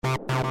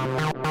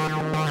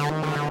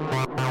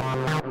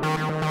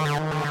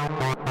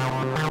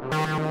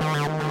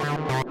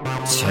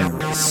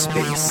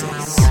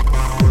TerraSpaces.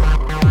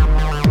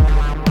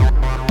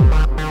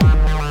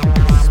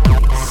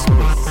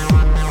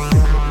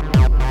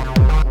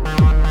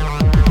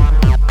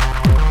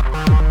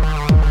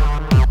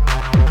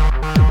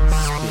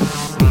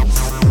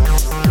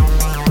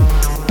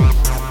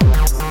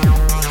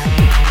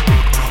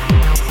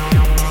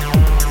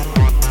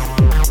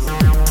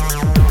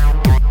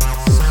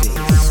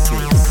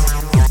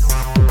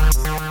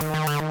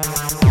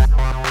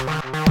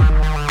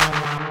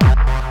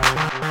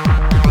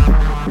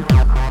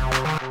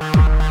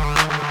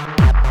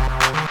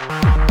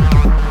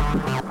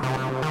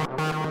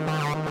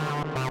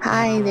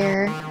 Hi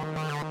there.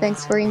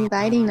 Thanks for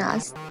inviting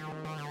us.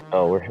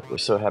 Oh, we're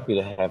so happy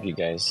to have you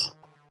guys.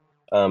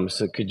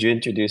 So could you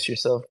introduce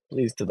yourself,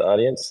 please, to the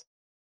audience?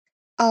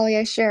 Oh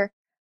yeah, sure.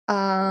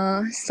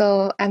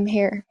 So I'm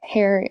here.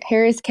 Here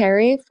is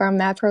Carrie from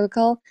Map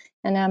Protocol,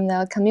 and I'm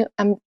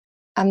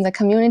the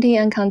community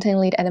and content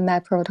lead at the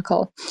Map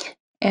Protocol,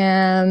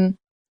 and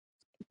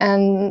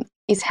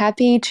it's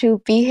happy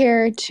to be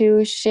here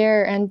to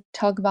share and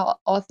talk about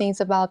all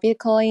things about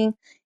Bitcoin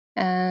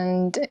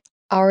and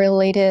our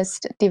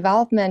latest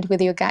development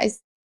with you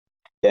guys.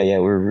 Yeah,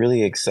 we're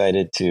really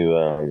excited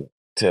to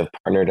have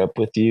partnered up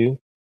with you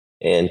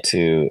and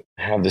to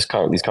have these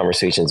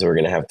conversations that we're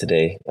going to have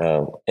today,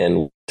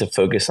 and to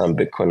focus on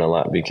Bitcoin a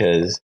lot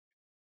because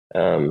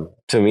to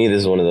me,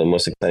 this is one of the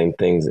most exciting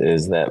things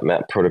is that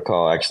Map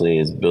Protocol actually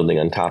is building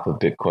on top of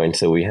Bitcoin,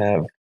 so we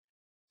have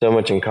so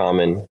much in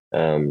common,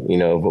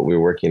 of what we're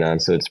working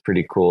on. So it's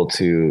pretty cool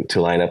to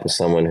line up with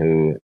someone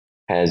who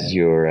has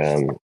your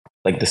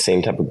like the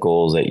same type of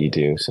goals that you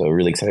do. So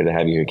really excited to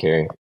have you here,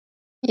 Carrie.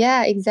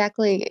 Yeah,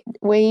 exactly.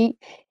 We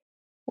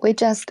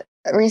just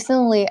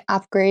recently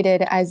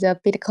upgraded as a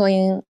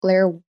Bitcoin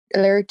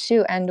layer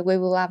 2, and we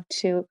will have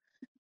to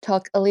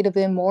talk a little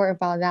bit more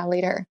about that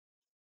later.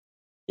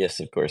 Yes,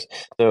 of course.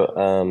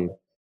 So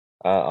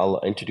I'll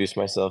introduce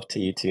myself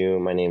to you too.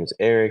 My name is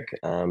Eric.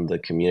 I'm the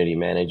community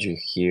manager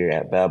here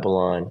at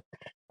Babylon.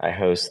 I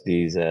host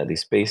these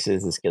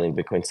spaces, the Scaling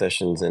Bitcoin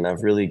sessions, and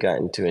I've really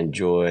gotten to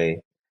enjoy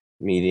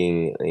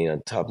meeting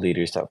top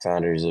leaders, top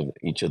founders of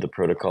each of the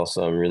protocols.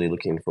 So I'm really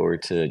looking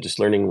forward to just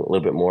learning a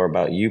little bit more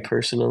about you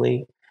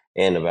personally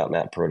and about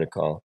Map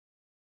Protocol.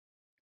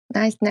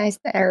 Nice,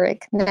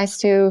 Eric. Nice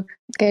to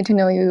get to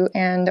know you,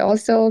 and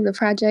also the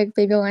project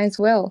Babylon as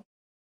well.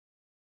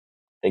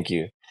 Thank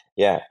you.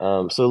 Yeah.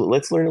 So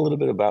let's learn a little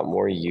bit about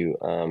more you.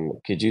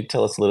 Could you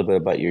tell us a little bit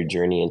about your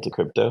journey into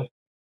crypto?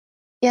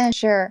 Yeah,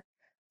 sure.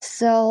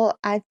 So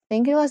I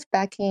think it was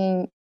back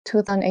in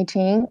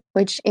 2018,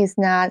 which is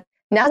not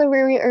a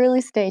very early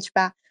stage,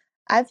 but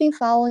I've been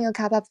following a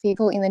couple of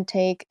people in the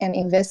tech and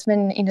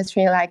investment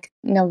industry like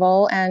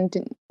Naval and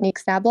Nick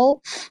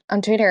Szabo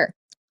on Twitter,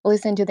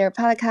 listen to their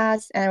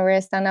podcasts and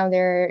read some of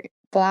their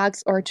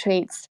blogs or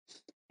tweets.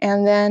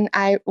 And then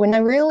when I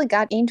really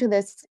got into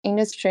this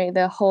industry,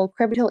 the whole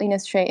crypto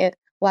industry, it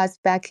was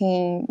back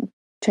in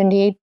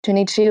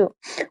 2022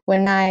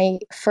 when I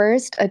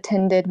first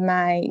attended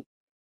my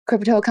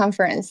crypto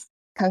conference,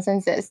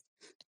 Consensus,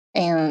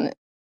 and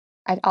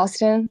at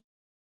Austin.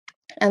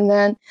 And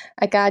then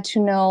I got to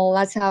know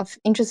lots of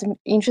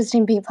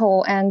interesting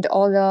people and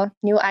all the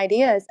new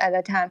ideas at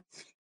the time.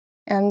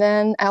 And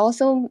then I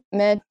also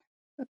met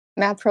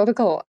Map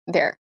Protocol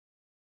there.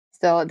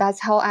 So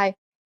that's how I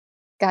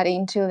got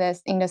into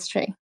this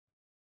industry.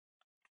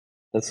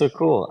 That's so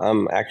cool.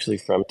 I'm actually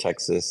from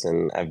Texas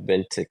and I've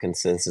been to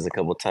Consensus a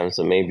couple of times,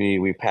 so maybe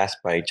we passed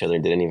by each other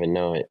and didn't even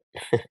know it.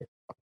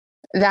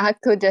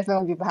 That could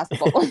definitely be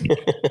possible.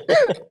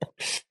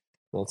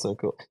 That's so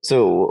cool.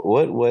 So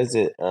what was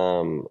it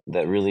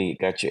that really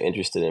got you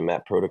interested in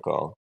Map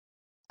Protocol?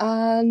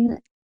 At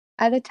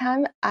the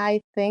time,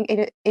 I think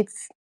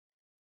it's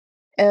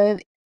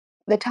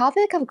the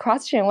topic of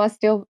cross-chain was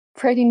still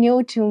pretty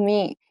new to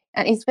me,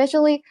 and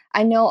especially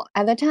I know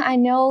at the time I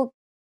know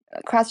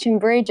cross-chain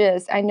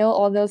bridges, I know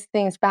all those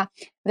things, but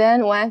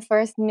then when I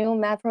first knew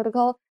Map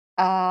Protocol,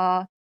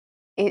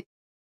 it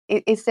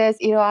it says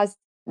it was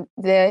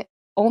the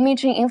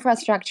omni-chain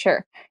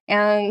infrastructure,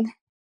 and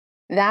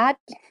that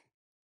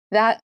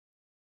that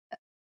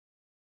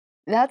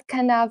that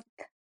kind of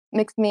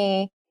makes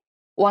me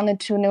wanted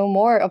to know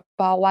more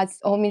about what's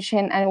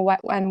omni-chain and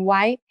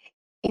why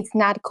it's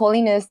not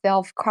calling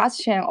itself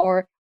cross-chain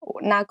or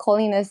not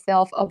calling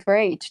itself a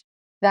bridge.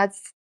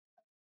 That's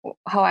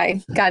how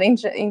I got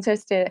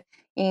interested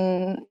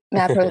in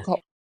Map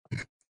Protocol.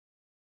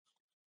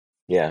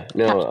 Yeah,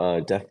 no,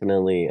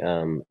 definitely.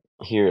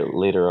 Here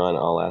later on,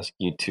 I'll ask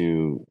you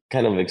to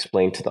kind of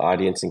explain to the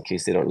audience in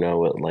case they don't know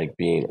what like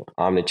being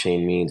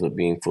omni-chain means, what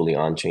being fully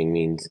on-chain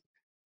means.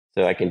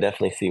 So I can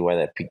definitely see why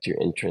that piqued your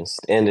interest.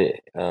 And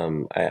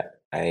I,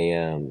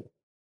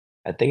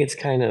 I think it's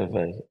kind of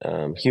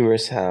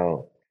humorous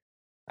how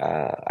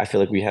I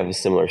feel like we have a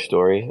similar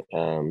story.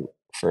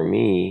 For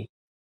me,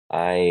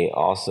 I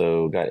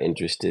also got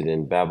interested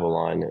in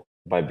Babylon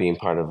by being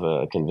part of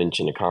a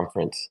convention, a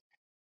conference.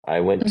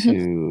 I went Mhm.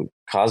 to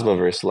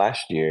Cosmoverse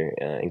last year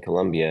in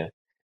Colombia,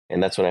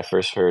 and that's when I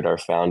first heard our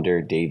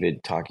founder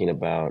David talking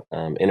about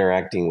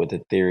interacting with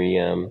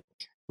Ethereum,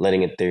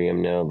 letting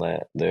Ethereum know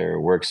that their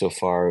work so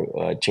far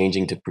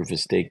changing to proof of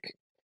stake.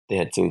 They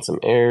had seen some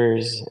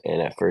errors,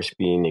 and at first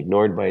being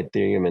ignored by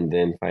Ethereum, and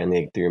then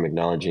finally Ethereum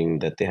acknowledging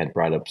that they had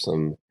brought up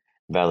some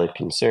valid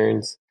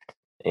concerns.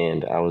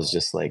 And I was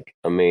just like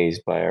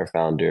amazed by our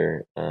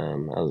founder.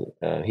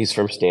 He's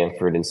from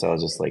Stanford, and so I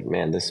was just like,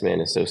 man, this man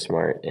is so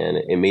smart, and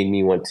it made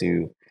me want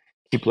to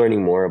keep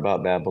learning more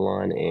about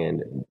Babylon,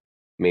 and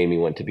made me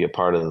want to be a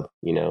part of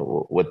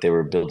what they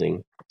were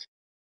building.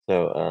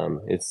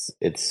 So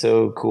it's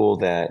so cool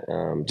that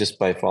just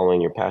by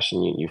following your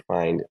passion, you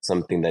find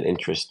something that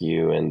interests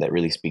you and that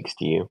really speaks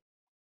to you,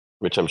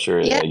 which I'm sure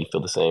Yeah, you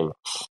feel the same.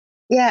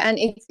 yeah, and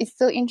it's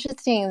so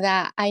interesting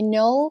that I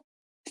know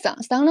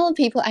some of the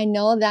people I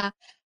know that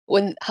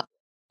when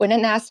when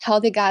I'm asked how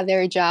they got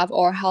their job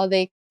or how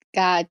they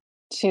got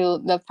to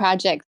the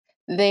project,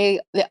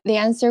 the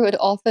answer would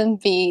often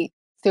be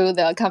through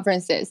the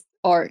conferences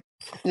or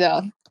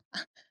the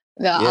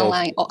the Yeah,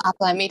 online or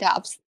offline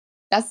meetups.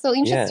 That's so yeah.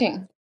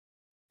 interesting.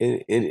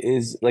 It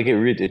is like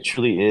it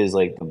truly is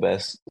like the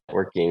best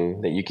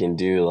working that you can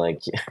do.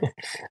 Like,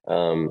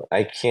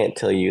 I can't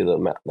tell you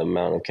the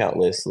amount of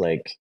countless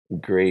like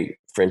great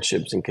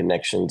friendships and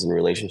connections and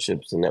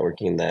relationships and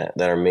networking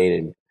that are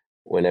made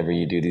whenever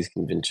you do these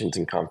conventions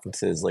and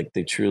conferences. Like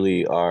they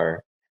truly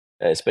are,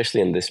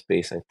 especially in this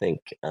space. I think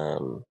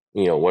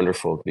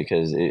wonderful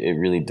because it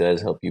really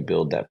does help you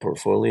build that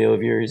portfolio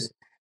of yours.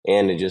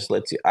 And it just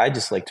lets you, I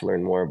just like to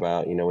learn more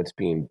about, what's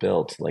being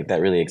built. Like that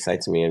really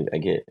excites me. And I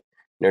get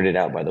nerded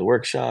out by the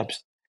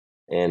workshops,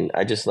 and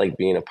I just like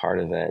being a part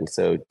of that. And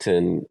so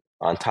to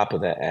on top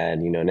of that add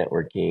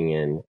networking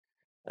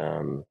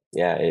and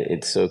yeah,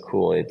 it's so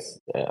cool. It's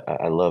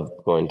I love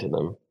going to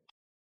them.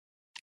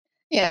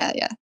 Yeah,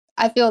 yeah.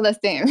 I feel the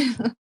same.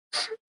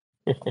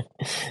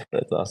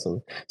 That's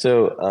awesome.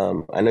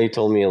 So I know you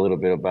told me a little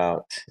bit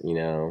about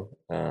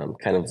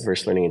kind of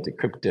first learning into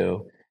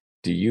crypto.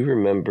 Do you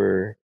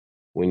remember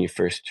when you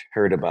first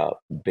heard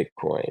about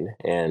Bitcoin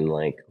and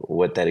like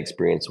what that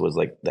experience was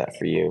like that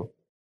for you?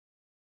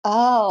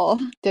 Oh,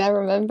 did I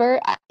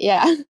remember?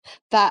 Yeah,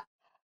 that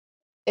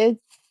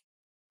it's.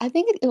 I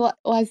think it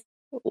was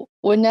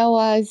when I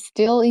was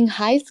still in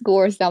high school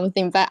or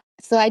something, but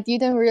so I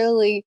didn't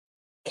really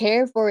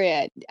care for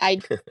it. I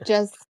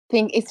just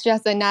think it's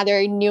just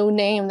another new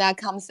name that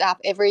comes up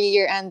every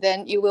year and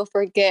then you will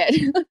forget.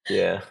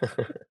 Yeah.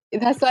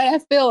 That's what I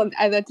felt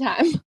at the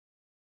time.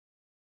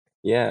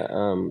 Yeah,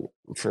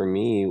 for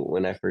me,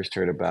 when I first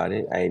heard about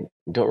it, I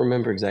don't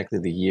remember exactly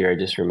the year. I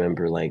just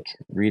remember like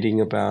reading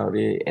about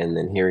it and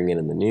then hearing it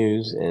in the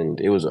news, and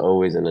it was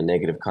always in a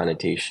negative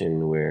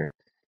connotation where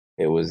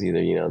it was either,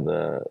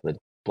 the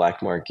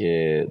black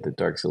market, the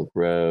dark Silk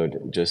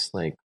Road, just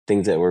like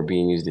things that were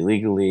being used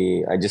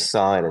illegally. I just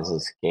saw it as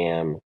a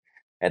scam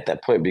at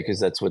that point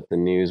because that's what the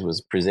news was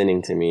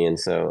presenting to me, and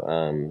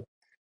so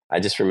I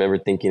just remember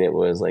thinking it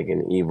was like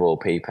an evil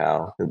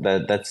PayPal.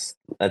 That's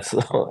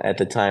at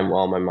the time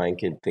all my mind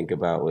could think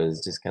about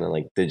was just kind of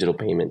like digital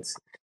payments.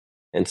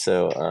 And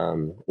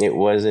so it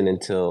wasn't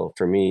until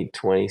for me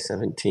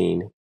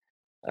 2017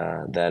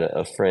 that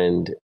a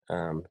friend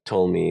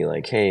told me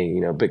like, hey,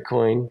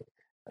 Bitcoin,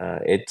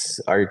 it's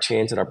our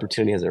chance at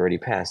opportunity has already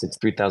passed. It's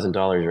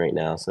 $3,000 right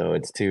now, so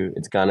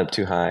it's gone up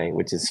too high,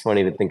 which is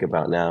funny to think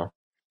about now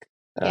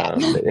Yeah.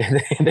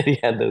 that he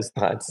had those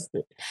thoughts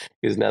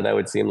because now that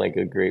would seem like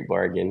a great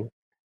bargain.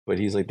 But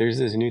he's like, there's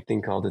this new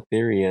thing called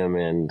Ethereum,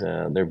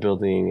 and they're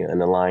building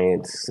an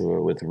alliance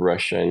with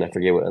Russia and I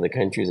forget what other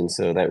countries. And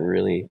so that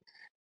really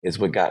is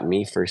what got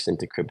me first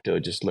into crypto,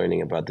 just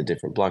learning about the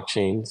different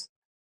blockchains.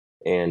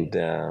 And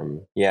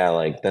yeah,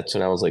 like that's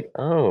when I was like,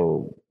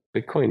 oh,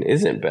 Bitcoin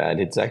isn't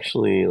bad. It's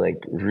actually like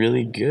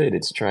really good.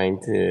 It's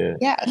trying to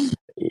Yeah.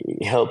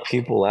 help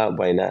people out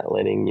by not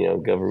letting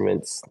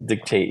governments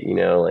dictate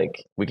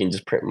like we can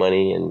just print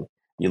money and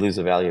you lose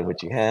the value of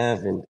what you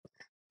have, and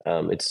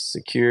it's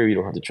secure, you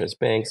don't have to trust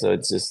banks, so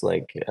it's just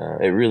like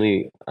it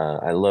really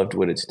I loved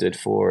what it stood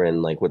for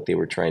and like what they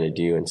were trying to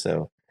do. And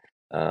so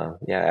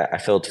yeah, I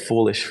felt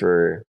foolish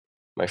for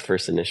my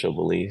first initial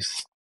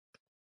beliefs.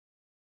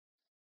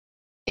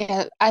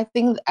 Yeah. I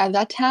think at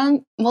that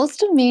time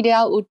most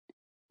media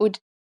would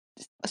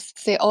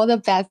say all the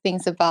bad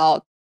things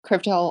about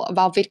crypto,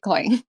 about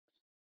Bitcoin.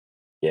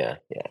 Yeah,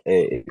 yeah,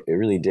 it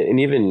really did. And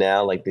even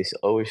now, like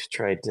always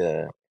try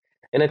to,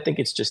 and I think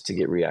it's just to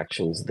get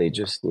reactions. They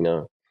just,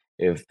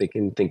 if they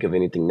can think of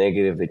anything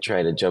negative, they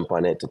try to jump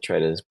on it to try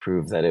to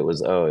prove that it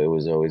was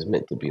always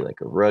meant to be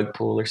like a rug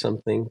pull or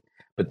something.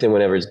 But then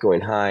whenever it's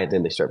going high,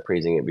 then they start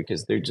praising it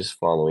because they're just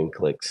following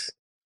clicks.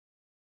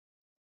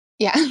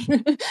 Yeah.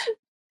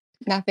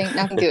 Nothing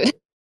good.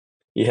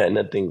 Yeah,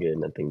 nothing good,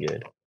 nothing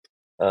good.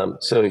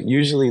 So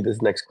usually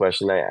this next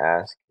question I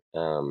ask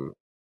um,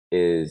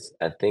 is,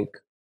 I think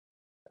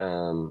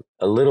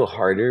a little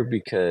harder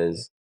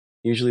because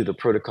usually the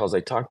protocols I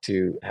talk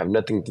to have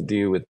nothing to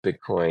do with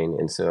Bitcoin.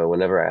 And so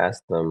whenever I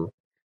ask them,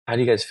 how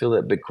do you guys feel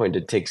that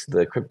Bitcoin takes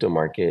the crypto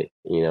market?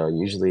 You know,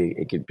 usually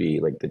it could be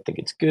like they think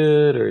it's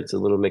good or it's a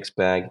little mixed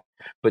bag.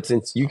 But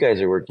since you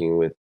guys are working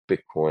with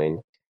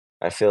Bitcoin,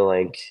 I feel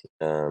like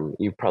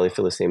you probably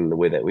feel the same in the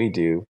way that we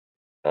do.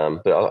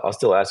 But I'll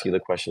still ask you the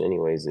question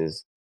anyways,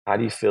 is how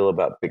do you feel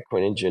about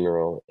Bitcoin in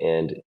general?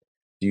 And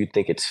do you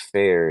think it's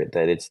fair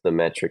that it's the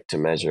metric to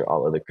measure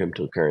all other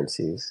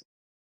cryptocurrencies?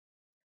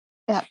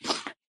 Yeah.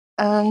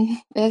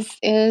 This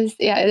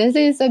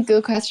is a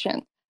good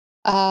question.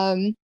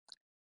 Um,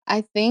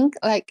 I think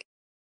like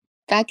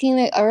back in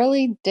the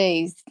early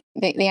days,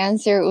 the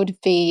answer would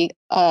be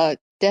a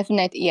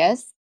definite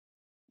yes.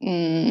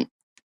 Mm,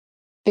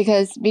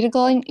 because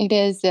Bitcoin it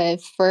is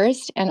the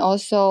first and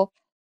also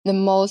the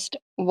most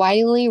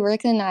widely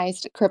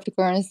recognized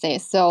cryptocurrency.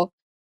 So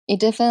it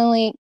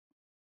definitely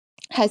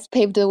has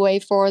paved the way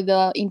for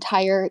the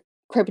entire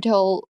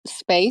crypto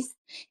space,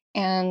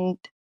 and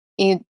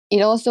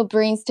it also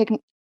brings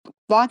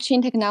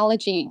blockchain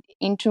technology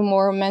into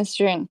more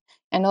mainstream,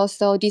 and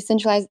also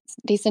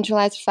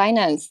decentralized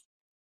finance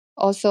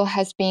also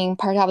has been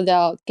part of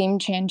the game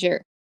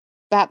changer.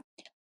 But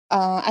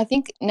I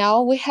think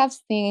now we have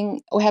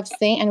seen,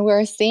 and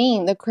we're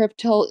seeing the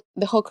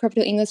whole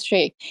crypto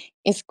industry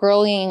is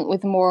growing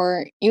with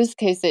more use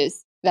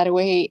cases that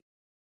we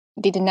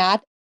did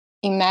not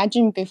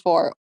imagine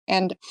before,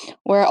 and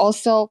we're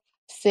also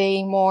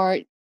seeing more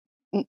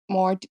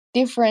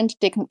different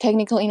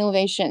technical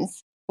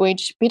innovations,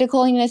 which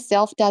Bitcoin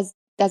itself does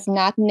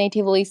not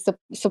natively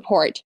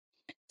support.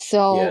 Yeah.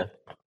 So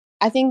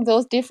I think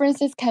those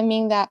differences can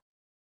mean that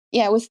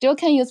yeah, we still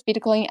can use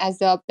Bitcoin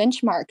as a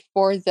benchmark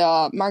for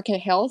the market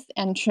health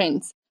and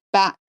trends.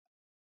 But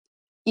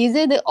is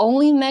it the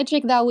only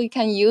metric that we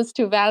can use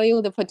to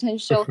value the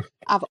potential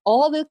of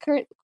all the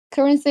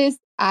currencies?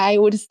 I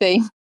would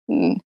say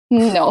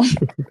no.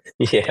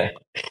 Yeah.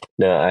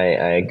 No, I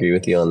agree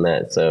with you on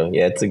that. So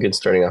yeah, it's a good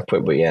starting off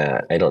point, but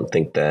yeah, I don't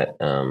think that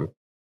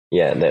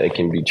yeah, that it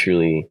can be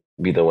truly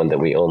be the one that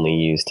we only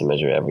use to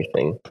measure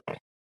everything.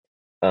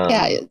 Um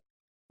Yeah,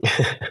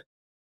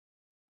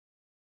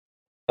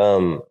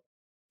 um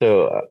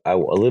so a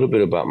little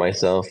bit about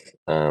myself.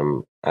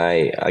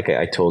 I like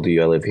I told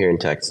you I live here in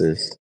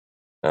Texas.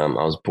 I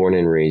was born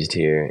and raised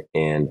here,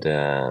 and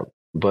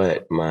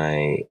but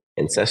my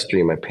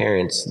ancestry, my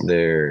parents,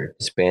 they're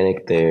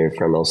Hispanic. They're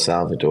from El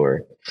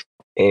Salvador,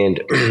 and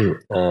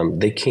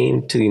they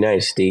came to the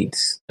United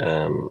States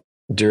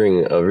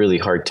during a really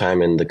hard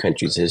time in the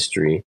country's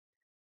history.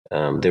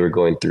 They were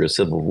going through a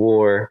civil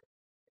war,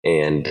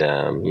 and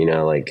you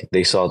know, like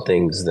they saw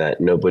things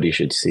that nobody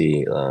should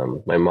see.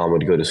 My mom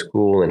would go to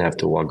school and have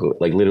to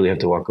like literally have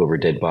to walk over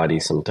dead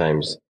bodies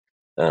sometimes.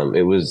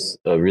 It was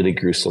a really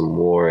gruesome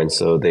war, and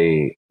so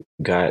they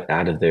got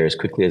out of there as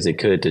quickly as they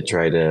could to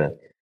try to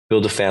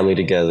build a family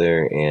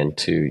together and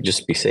to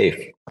just be safe.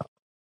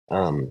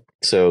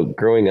 So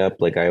growing up,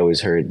 like I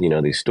always heard, you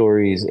know, these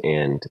stories,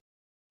 and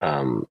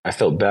I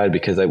felt bad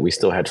because we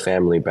still had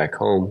family back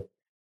home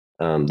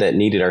that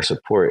needed our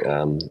support.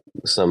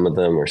 Some of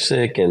them were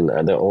sick, and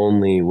the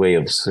only way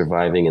of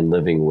surviving and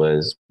living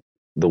was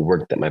the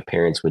work that my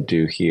parents would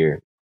do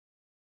here.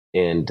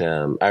 And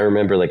I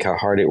remember like how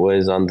hard it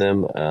was on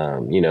them,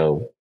 you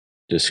know,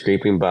 just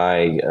scraping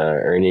by,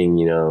 earning,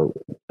 you know,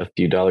 a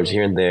few dollars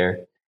here and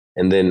there,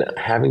 and then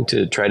having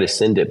to try to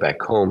send it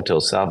back home to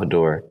El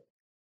Salvador.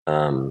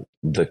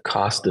 The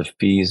cost of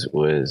fees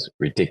was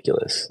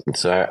ridiculous. And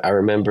so I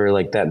remember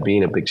like that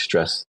being a big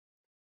stress.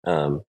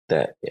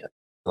 That yeah,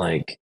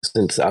 like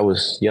since I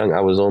was young,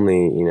 I was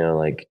only, you know,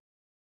 like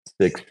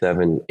 6,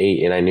 7,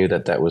 8, and I knew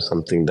that that was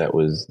something that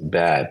was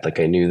bad. Like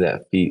I knew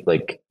that fee,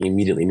 like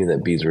immediately knew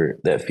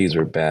that fees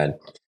were bad.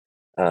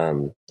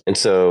 And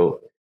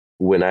so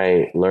when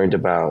I learned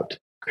about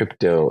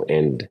crypto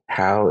and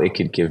how it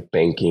could give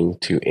banking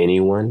to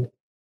anyone,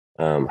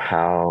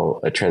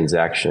 how a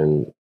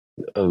transaction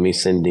of me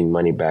sending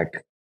money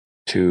back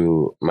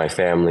to my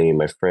family,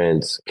 my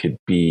friends could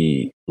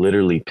be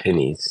literally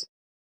pennies.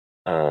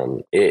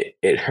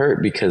 It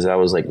hurt because I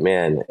was like,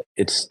 man,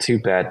 it's too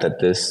bad that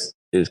this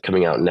is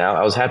coming out now.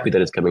 I was happy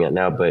that it's coming out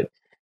now, but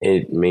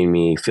it made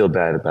me feel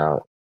bad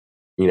about,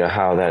 you know,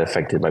 how that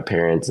affected my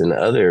parents and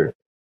other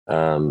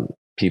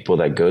people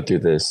that go through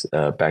this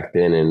back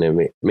then. And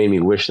it made me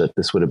wish that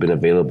this would have been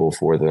available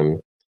for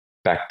them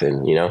back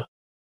then, you know?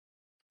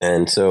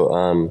 And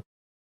so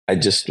I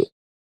just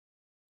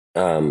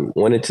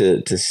wanted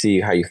to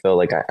see how you felt.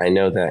 Like I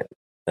know that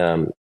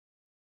um,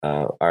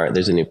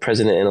 there's a new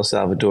president in El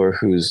Salvador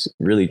who's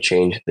really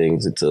changed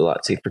things. It's a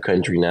lot safer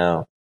country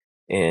now,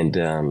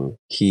 and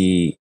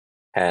he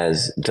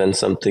has done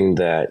something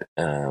that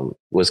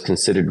was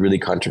considered really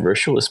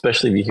controversial,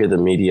 especially if you hear the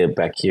media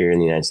back here in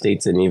the United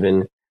States, and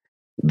even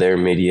their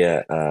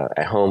media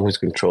at home, who's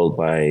controlled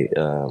by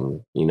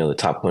you know, the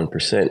top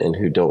 1% and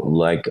who don't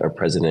like our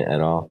president at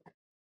all.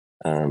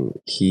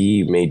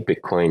 He made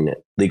Bitcoin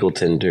legal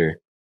tender,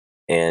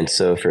 and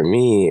so for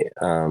me,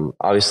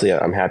 obviously,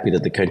 I'm happy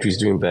that the country's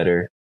doing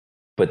better.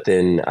 But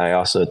then I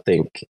also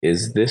think,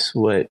 is this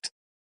what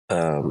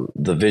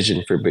the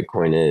vision for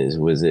Bitcoin is.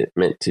 Was it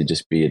meant to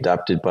just be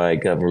adopted by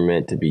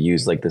government, to be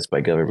used like this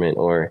by government,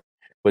 or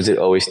was it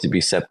always to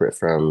be separate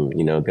from,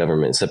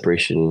 government,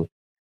 separation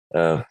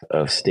of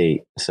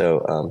state?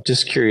 So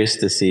just curious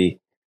to see,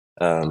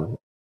 um,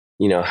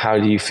 how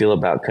do you feel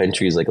about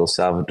countries like El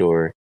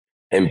Salvador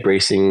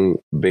embracing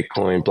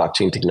Bitcoin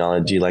blockchain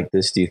technology like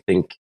this? Do you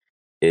think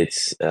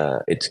it's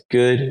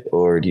good,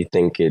 or do you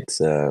think it's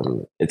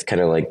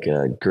kind of like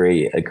a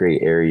gray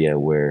area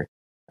where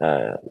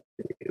uh,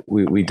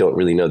 we don't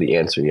really know the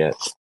answer yet?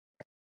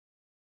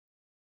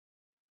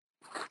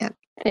 Yeah.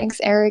 Thanks,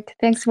 Eric.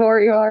 Thanks for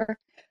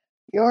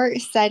your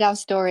side of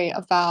story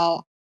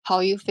about how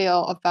you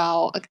feel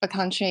about a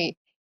country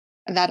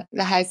that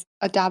has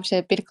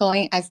adopted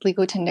Bitcoin as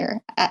legal tender.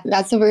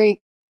 That's a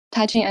very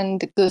touching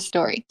and good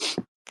story.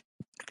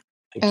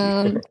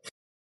 Thank you.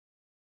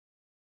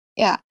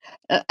 Yeah,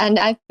 and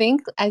I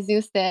think, as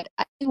you said,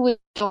 I think we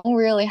don't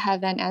really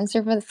have an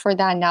answer for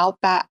that now.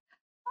 But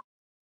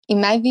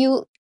in my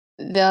view,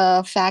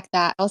 the fact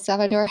that El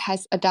Salvador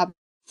has adopted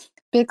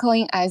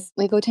Bitcoin as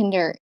legal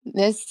tender,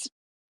 this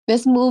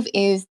move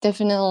is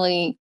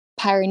definitely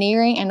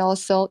pioneering and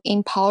also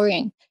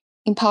empowering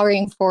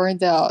for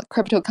the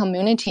crypto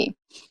community,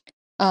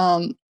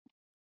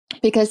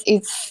 because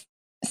it's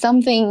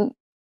something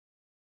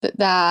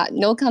that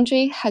no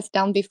country has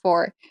done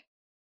before,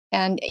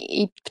 and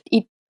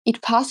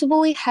it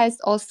possibly has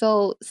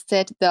also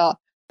set the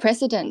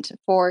precedent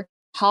for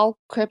how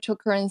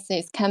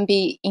cryptocurrencies can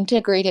be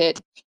integrated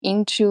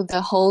into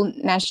the whole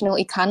national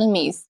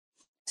economies.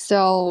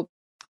 So,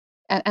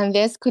 and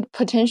this could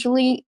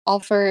potentially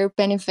offer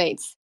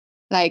benefits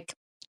like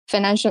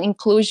financial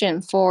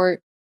inclusion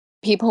for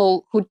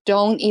people who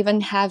don't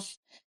even have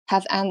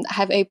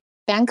a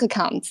bank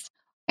account,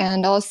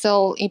 and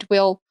also it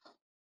will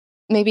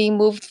maybe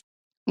move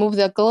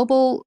the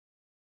global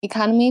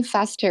economy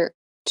faster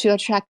to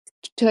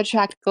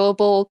attract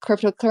global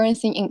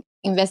cryptocurrency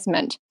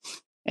investment.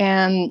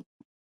 And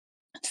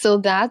so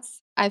that's,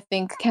 I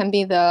think, can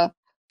be the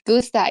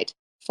good side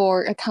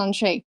for a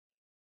country,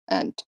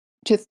 and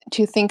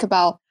to think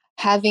about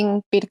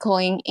having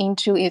Bitcoin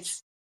into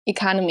its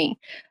economy.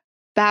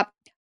 But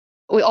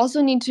we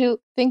also need to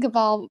think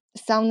about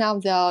some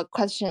of the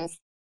questions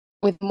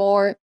with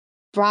more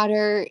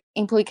broader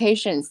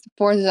implications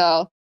for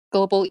the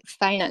global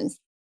finance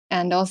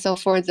and also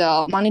for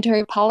the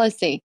monetary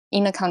policy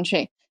in the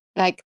country.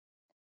 Like,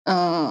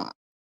 uh,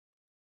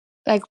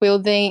 will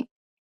they,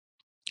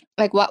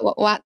 like,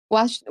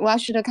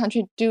 what should a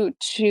country do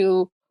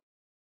to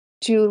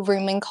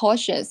remain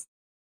cautious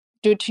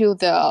due to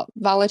the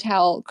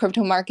volatile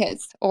crypto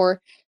markets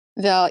or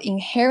the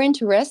inherent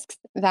risks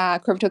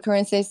that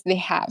cryptocurrencies they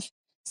have?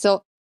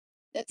 So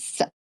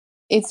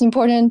it's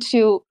important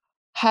to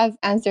have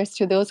answers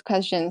to those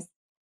questions,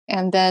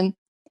 and then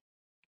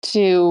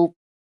to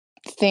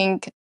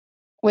think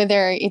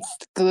whether it's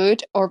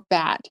good or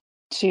bad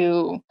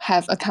to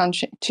have a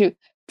country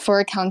for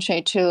a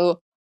country to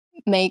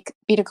make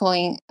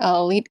Bitcoin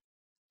a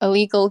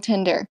legal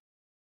tender.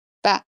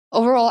 But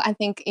overall, I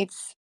think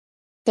it's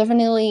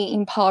definitely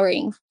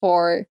empowering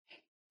for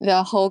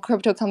the whole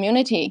crypto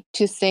community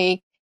to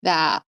say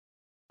that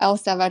El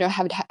Salvador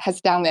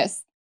has done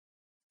this.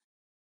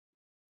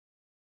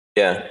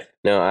 Yeah,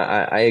 no,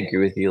 I agree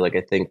with you. Like,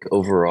 I think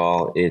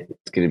overall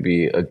it's going to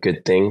be a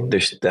good thing.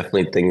 There's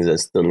definitely things that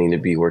still need to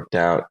be worked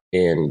out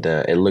and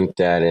looked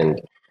at,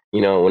 and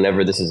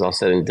whenever this is all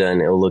said and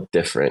done, it'll look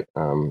different.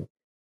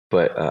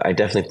 But I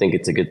definitely think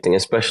it's a good thing,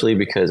 especially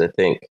because I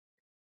think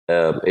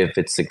if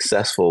it's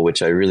successful,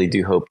 which I really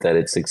do hope that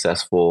it's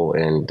successful,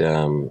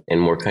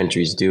 and more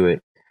countries do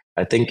it,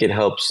 I think it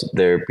helps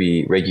there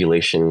be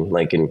regulation,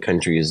 like in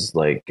countries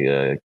like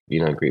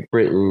Great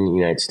Britain,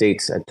 United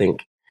States. I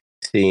think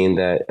seeing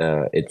that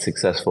it's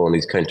successful in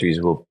these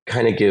countries will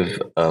kind of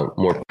give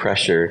more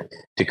pressure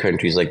to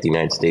countries like the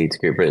United States,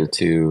 Great Britain,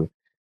 to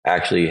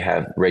actually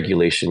have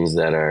regulations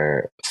that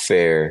are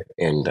fair.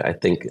 And I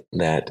think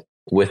that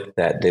with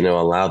that, then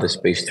it'll allow the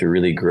space to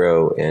really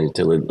grow and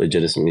to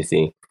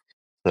legitimacy.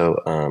 So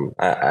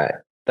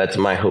that's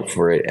my hope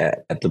for it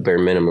at the bare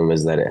minimum,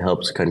 is that it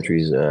helps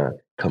countries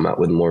come out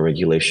with more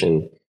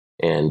regulation,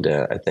 and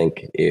I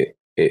think it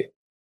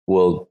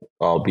will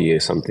all be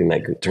something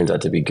that turns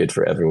out to be good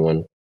for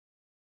everyone.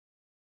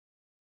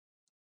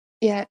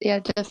 Yeah,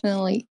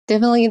 definitely.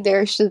 Definitely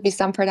there should be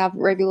some part of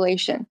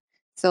regulation.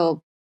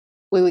 So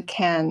we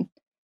can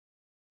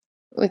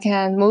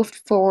move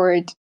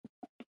forward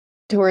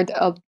toward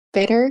a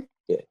better.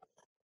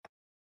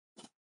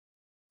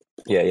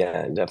 Yeah,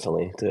 yeah,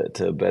 definitely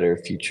to a better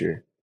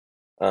future.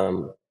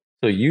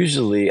 So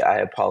usually I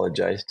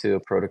apologize to a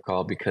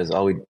protocol because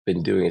all we've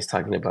been doing is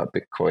talking about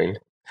Bitcoin.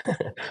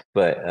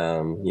 But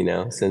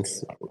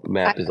since I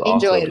Map is enjoy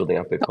also it. building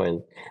up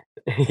Bitcoin,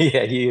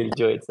 yeah, you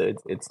enjoy it, so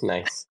it's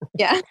nice.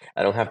 Yeah.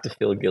 I don't have to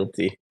feel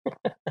guilty.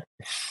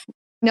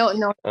 No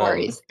Um,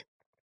 worries.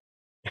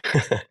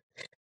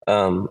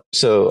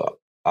 so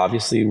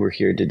obviously we're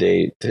here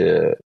today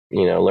to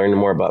learn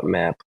more about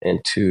Map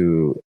and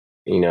to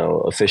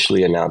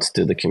officially announce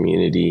to the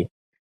community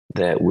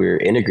that we're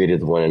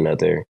integrated with one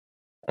another.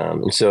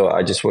 And so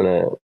I just want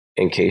to,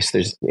 in case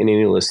there's any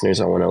new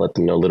listeners, I want to let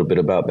them know a little bit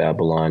about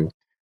Babylon.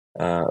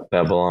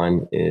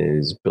 Babylon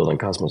is built on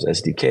Cosmos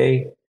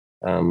SDK.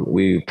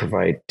 We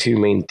provide two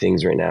main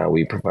things right now.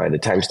 We provide a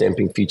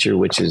timestamping feature,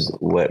 which is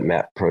what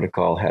Map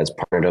Protocol has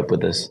partnered up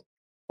with us.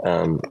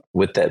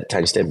 With that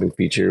timestamping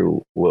feature,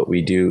 what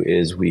we do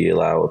is we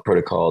allow a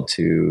protocol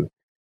to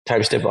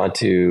timestamp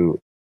onto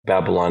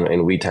Babylon,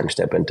 and we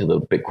timestamp into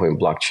the Bitcoin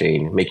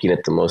blockchain, making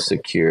it the most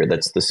secure.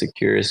 That's the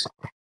securest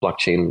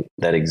blockchain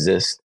that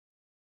exists.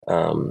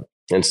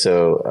 And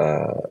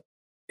so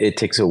it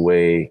takes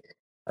away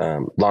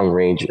long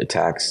range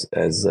attacks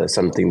as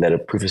something that a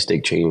proof of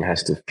stake chain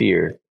has to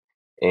fear.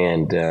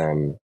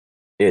 And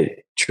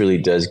it truly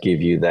does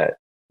give you that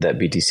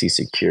BTC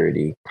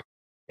security.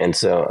 And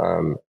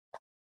so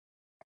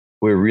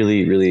we're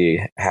really,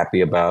 really happy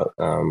about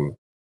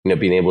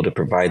being able to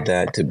provide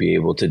that, to be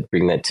able to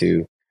bring that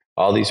to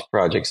all these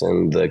projects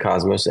in the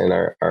Cosmos. And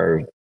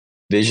our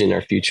vision,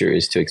 our future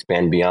is to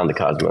expand beyond the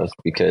Cosmos,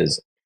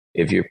 because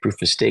if you're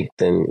proof of stake,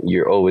 then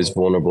you're always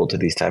vulnerable to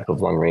these type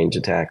of long range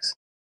attacks.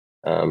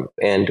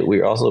 And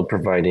we're also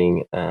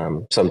providing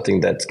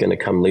something that's going to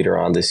come later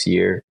on this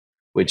year,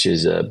 which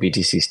is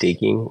BTC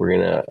staking. We're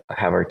going to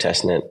have our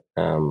testnet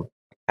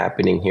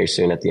happening here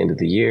soon at the end of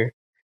the year.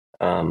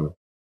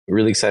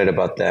 Really excited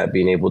about that,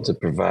 being able to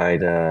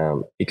provide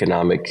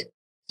economic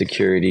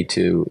security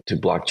to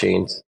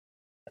blockchains.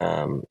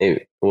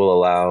 It will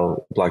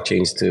allow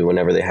blockchains to,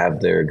 whenever they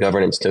have their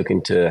governance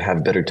token, to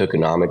have better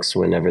tokenomics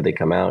whenever they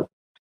come out.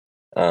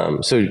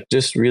 So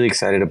just really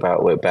excited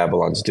about what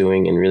Babylon's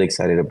doing, and really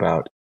excited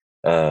about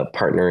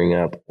partnering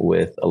up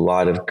with a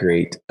lot of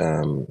great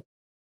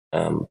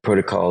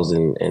protocols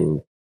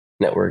and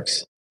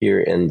networks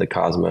here in the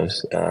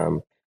Cosmos.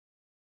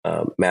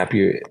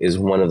 Mapier is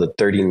one of the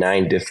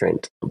 39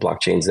 different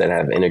blockchains that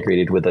have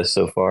integrated with us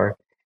so far.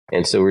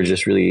 And so we're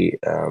just really,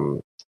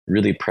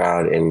 really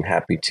proud and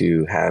happy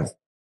to have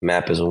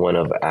Map as one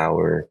of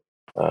our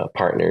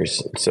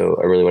partners. So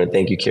I really want to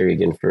thank you, Carrie,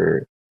 again,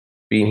 for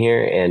being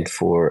here and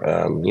for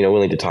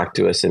willing to talk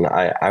to us. And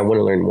I want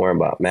to learn more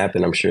about Map,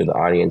 and I'm sure the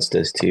audience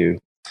does too.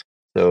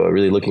 So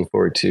really looking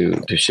forward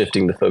to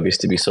shifting the focus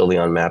to be solely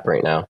on Map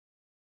right now.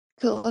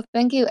 Cool.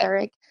 Thank you,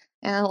 Eric.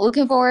 And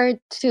looking forward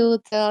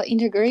to the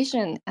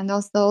integration and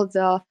also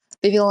the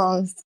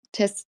Babylon's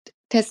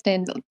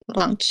testing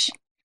launch.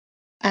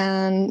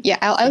 And yeah,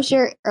 I'll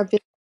share a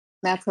bit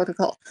Map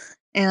protocol.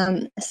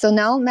 And so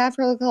now Map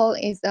protocol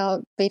is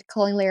a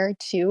Bitcoin layer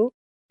 2,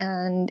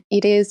 and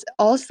it is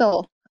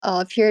also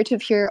a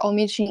peer-to-peer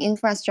on-chain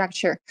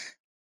infrastructure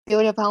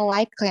built upon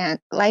light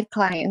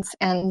clients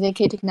and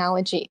ZK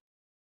technology.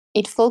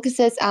 It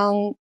focuses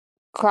on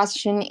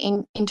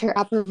cross-chain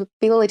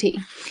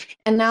interoperability.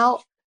 And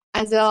now,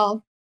 as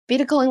a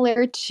Bitcoin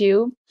layer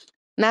 2,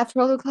 Map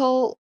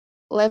protocol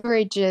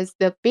leverages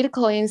the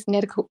Bitcoin's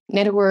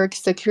network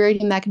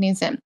security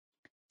mechanism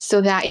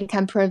so that it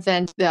can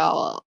prevent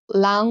the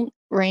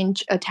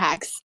long-range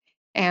attacks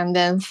and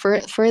then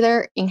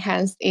further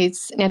enhance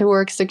its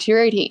network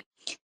security.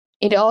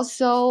 It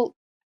also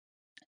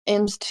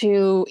aims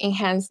to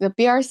enhance the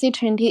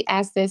BRC20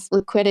 assets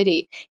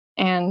liquidity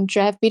and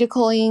drive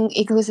Bitcoin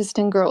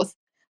ecosystem growth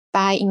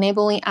by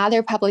enabling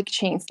other public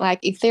chains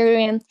like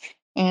Ethereum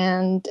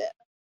and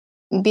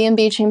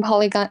BNB chain,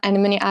 Polygon,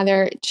 and many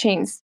other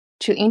chains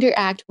to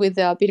interact with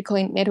the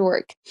Bitcoin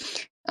network.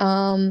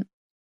 And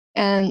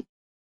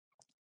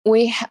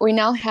we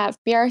now have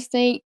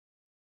BRC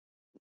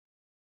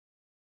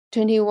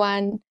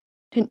 201,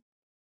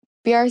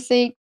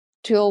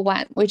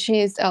 which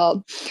is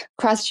a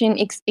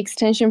cross-chain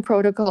extension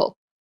protocol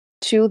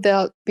to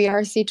the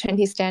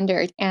BRC20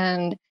 standard,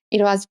 and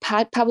it was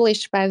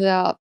published by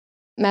the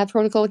Map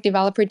protocol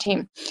developer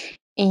team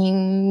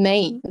in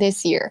May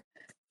this year.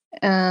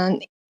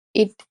 And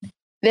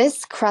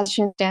this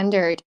cross-chain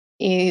standard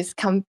is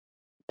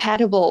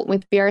compatible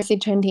with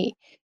BRC20.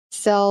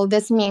 So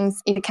this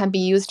means it can be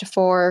used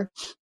for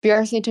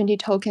BRC20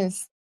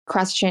 tokens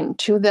cross-chain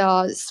to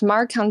the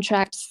smart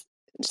contract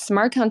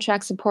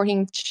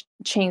supporting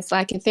chains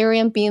like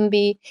Ethereum,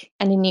 BNB,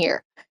 and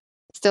Near,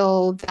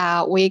 so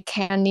that we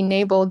can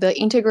enable the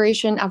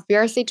integration of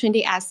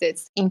BRC20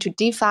 assets into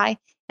DeFi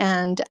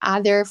and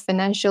other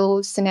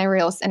financial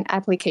scenarios and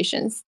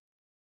applications.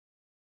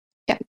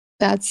 Yeah,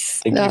 that's.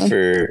 Thank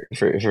you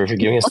for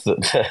giving us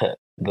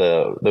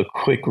the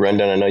quick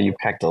rundown. I know you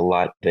packed a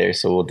lot there,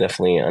 so we'll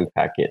definitely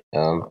unpack it.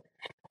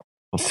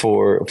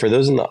 For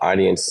those in the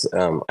audience,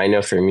 I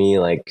know for me,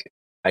 like,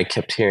 I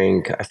kept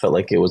hearing, I felt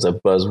like it was a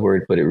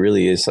buzzword, but it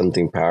really is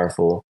something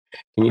powerful.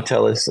 Can you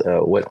tell us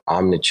what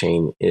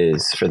Omnichain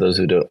is for those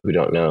who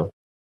don't know?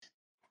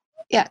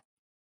 Yeah,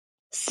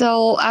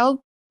 so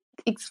I'll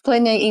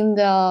explain it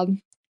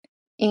in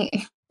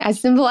as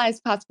simple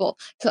as possible.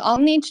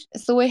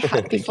 So we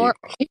have before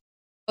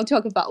I'll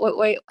talk about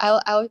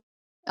I'll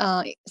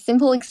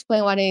simply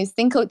explain what is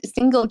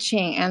single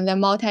chain and then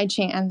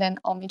multi-chain and then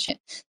omni-chain.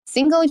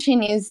 Single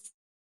chain is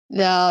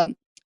the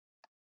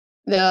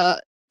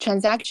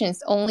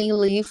transactions only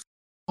live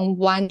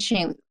one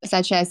chain,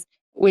 such as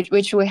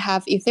which we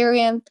have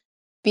Ethereum,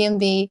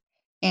 BNB,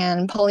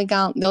 and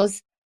Polygon.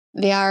 Those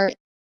they are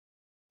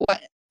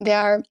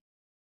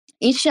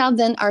each of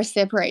them are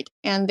separate,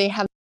 and they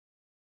have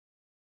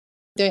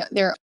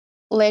their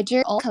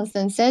ledger own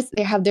consensus.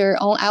 They have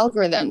their own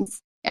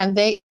algorithms, and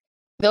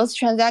those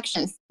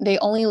transactions they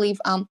only live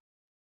on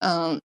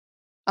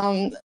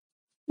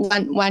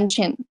one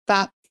chain.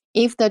 But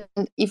if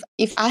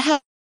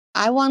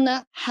I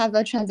wanna have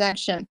a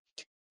transaction,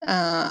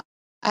 I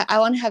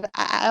want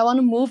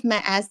to move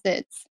my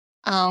assets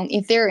on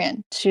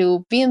Ethereum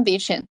to BNB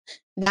chain.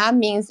 That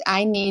means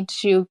I need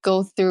to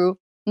go through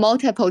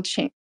multiple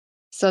chain.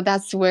 So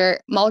that's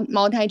where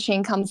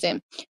multi-chain comes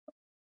in.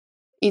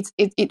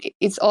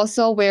 It's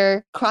also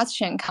where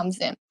cross-chain comes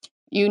in.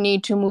 You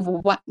need to move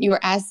your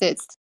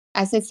assets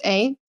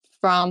A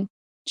from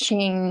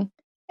chain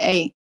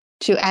A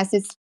to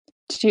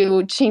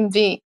chain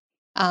B,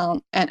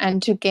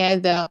 and to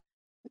get the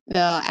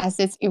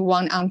assets you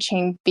want on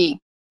chain B.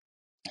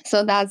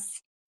 So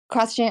that's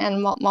cross-chain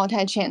and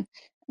multi-chain.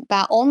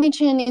 But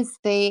omni-chain is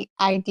the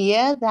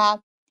idea that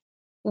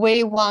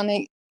we want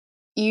to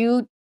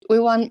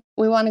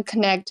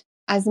connect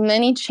as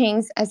many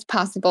chains as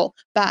possible,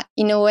 but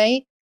in a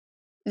way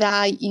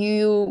that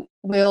you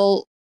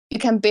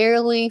can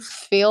barely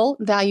feel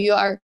that you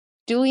are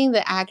doing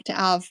the act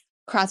of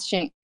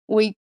cross-chain.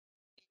 You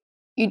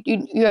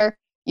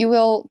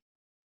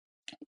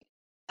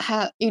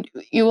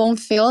won't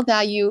feel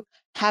that you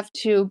have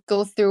to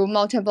go through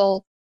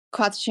multiple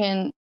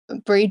cross-chain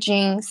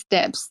bridging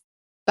steps,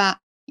 but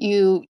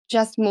you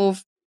just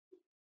move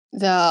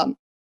the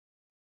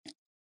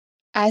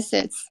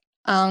assets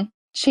on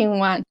chain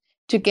 1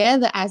 to get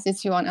the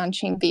assets you want on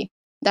chain B.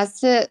 That's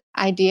the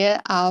idea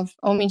of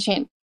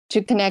omni-chain,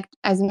 to connect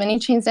as many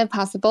chains as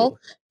possible,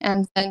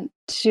 and then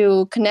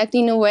to connect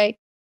in a way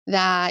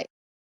that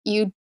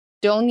users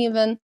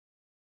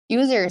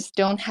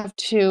don't have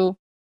to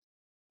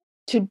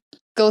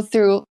go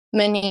through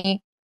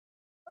many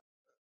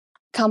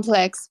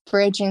complex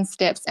bridging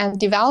steps, and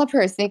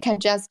developers, they can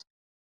just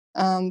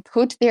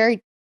put their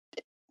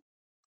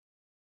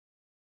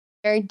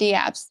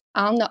dApps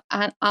on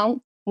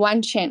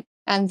one chain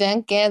and then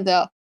get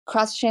the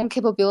cross-chain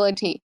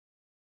capability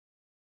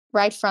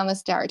right from the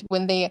start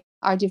when they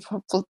are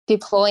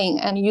deploying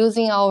and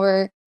using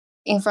our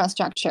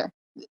infrastructure,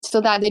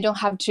 so that they don't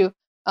have to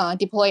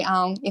deploy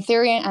on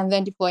Ethereum and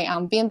then deploy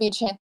on BNB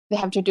chain.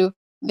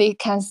 They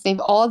can save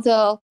all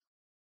the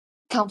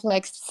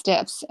complex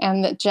steps,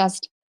 and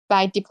just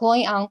by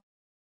deploying on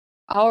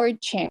our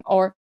chain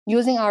or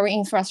using our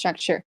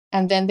infrastructure,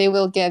 and then they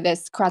will get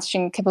this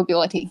cross-chain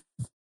capability.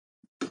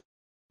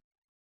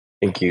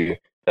 Thank you.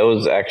 That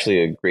was actually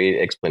a great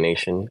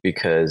explanation,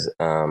 because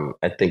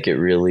I think it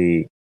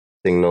really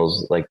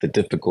signals like the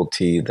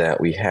difficulty that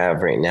we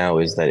have right now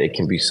is that it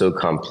can be so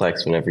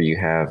complex whenever you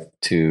have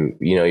two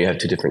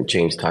different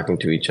chains talking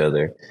to each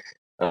other.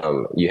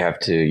 You have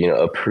to,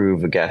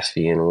 approve a gas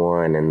fee in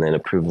one, and then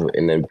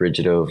bridge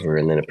it over,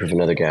 and then approve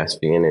another gas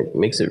fee, and it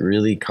makes it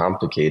really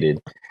complicated.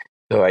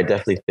 So I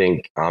definitely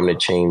think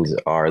omnichains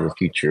are the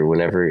future.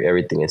 Whenever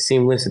everything is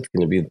seamless, it's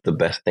going to be the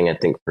best thing, I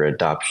think, for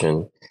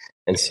adoption.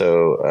 And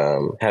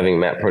so having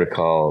Map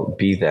Protocol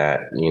be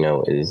that,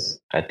 is,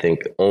 I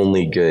think,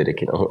 only good.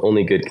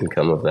 Only good can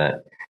come of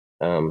that.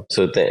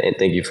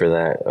 Thank you for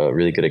that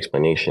really good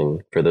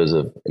explanation for those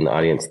in the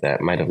audience that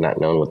might have not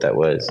known what that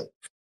was.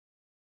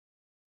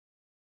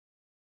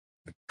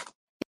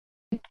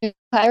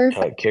 Carrie,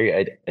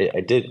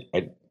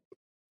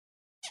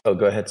 oh,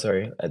 go ahead.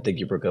 Sorry. I think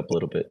you broke up a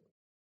little bit.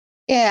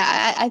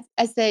 Yeah,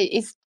 I say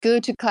it's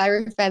good to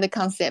clarify the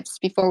concepts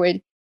before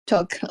we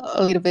talk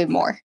a little bit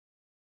more.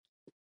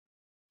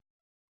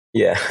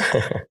 Yeah.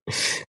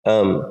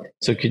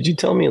 So could you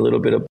tell me a little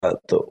bit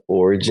about the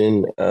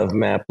origin of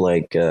MAP?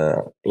 Like,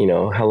 how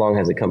long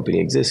has the company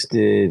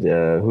existed?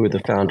 Who the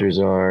founders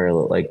are?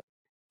 Like,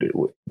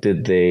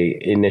 did they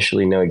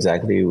initially know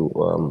exactly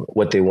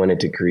what they wanted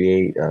to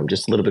create?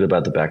 Just a little bit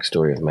about the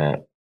backstory of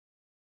MAP.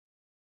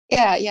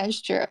 Yeah,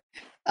 sure.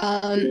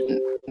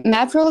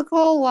 Map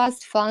Protocol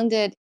was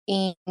founded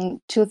in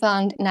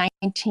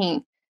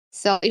 2019.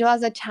 So it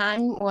was a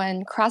time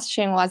when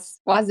cross-chain was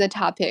the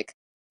topic.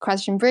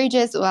 Cross-chain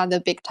bridges were the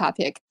big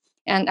topic.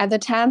 And at the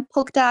time,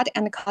 Polkadot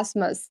and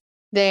Cosmos,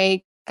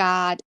 they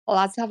got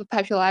lots of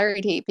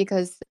popularity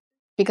because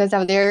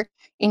of their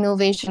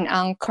innovation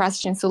on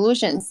cross-chain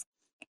solutions.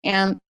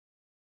 And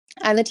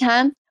at the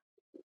time,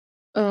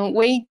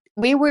 we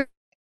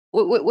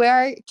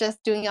are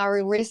just doing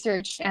our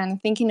research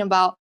and thinking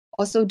about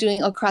also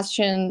doing a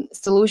cross-chain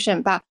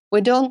solution, but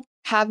we don't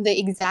have the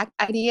exact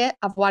idea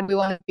of what we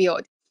want to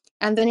build.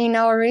 And then in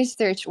our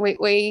research,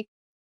 we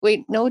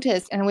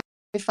noticed and we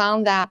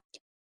found that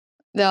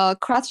the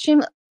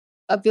cross-chain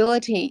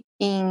ability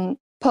in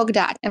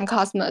Polkadot and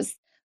Cosmos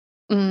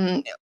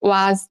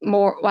was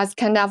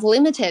kind of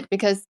limited,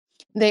 because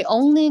they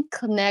only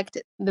connect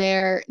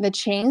the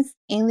chains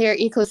in their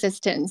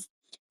ecosystems.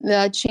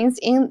 The chains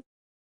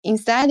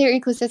inside their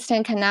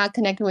ecosystem cannot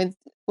connect with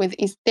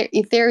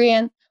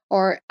Ethereum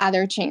or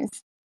other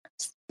chains.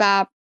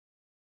 But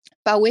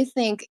we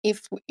think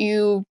if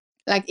you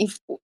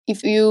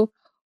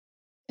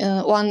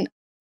want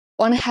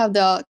to have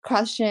the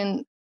cross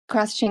chain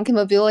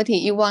capability,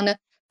 you want to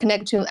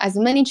connect to as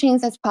many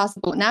chains as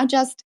possible, not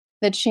just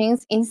the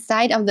chains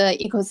inside of the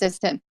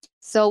ecosystem.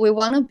 So we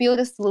want to build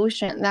a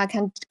solution that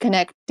can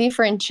connect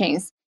different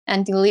chains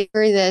and deliver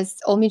this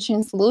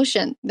omni-chain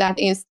solution that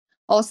is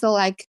also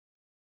like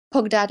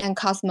Polkadot and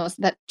Cosmos,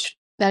 that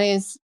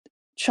is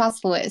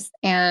trustless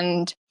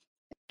and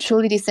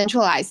truly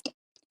decentralized.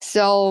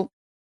 So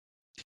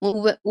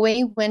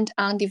we went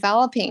on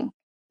developing,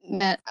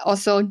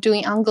 also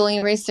doing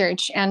ongoing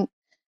research and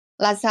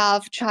lots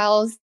of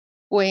trials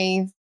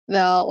with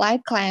the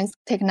light clients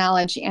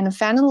technology, and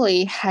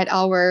finally had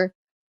our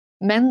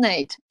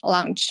mainnet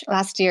launch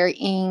last year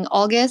in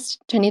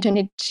August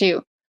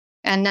 2022.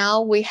 And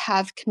now we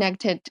have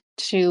connected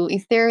to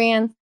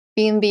Ethereum,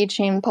 BNB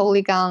Chain,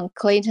 Polygon,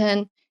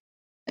 Clayton,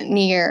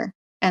 Near,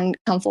 and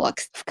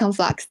Conflux.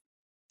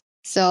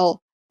 So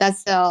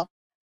that's a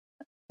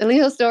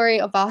little story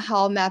about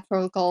how Map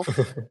Protocol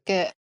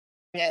get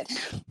it.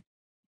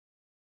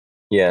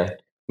 Yeah,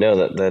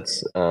 no,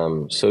 that's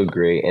so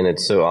great, and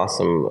it's so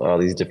awesome. All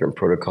these different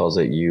protocols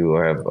that you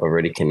have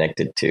already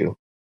connected to.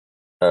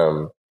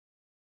 Um,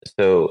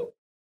 so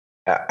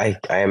I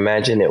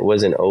imagine it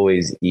wasn't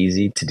always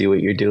easy to do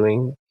what you're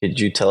doing. Could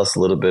you tell us a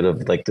little bit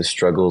of like the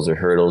struggles or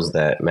hurdles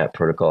that Map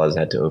Protocol has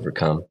had to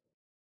overcome?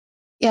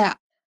 Yeah.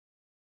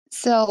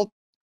 So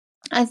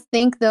I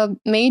think the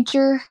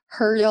major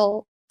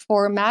hurdle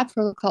for Map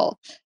Protocol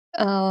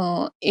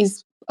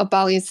is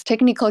about its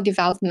technical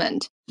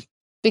development,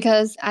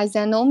 because as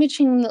an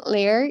omni-chain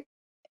layer,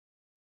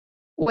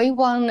 we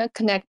want to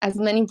connect as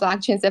many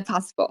blockchains as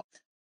possible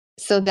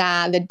so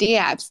that the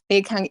dApps,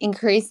 they can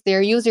increase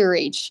their user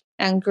reach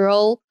and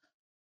grow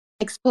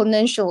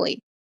exponentially.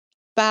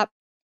 But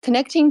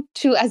connecting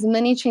to as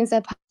many chains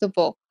as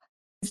possible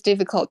is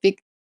difficult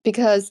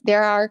because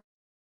there are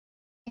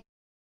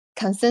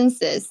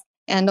consensus,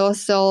 and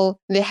also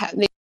they have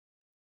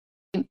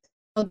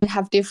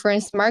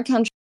different smart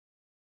contracts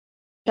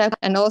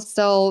and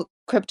also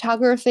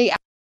cryptography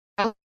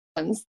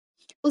algorithms.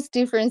 Those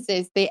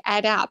differences, they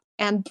add up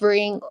and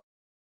bring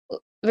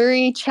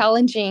very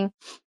challenging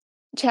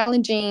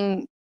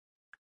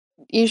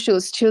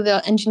issues to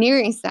the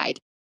engineering side.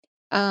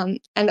 And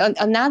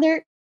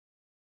another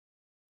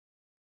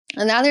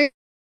issue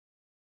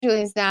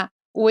is that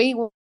we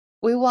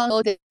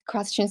want the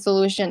cross-chain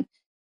solution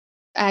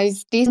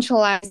as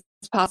decentralized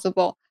as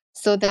possible,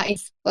 so that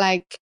it's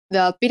like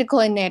the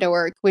Bitcoin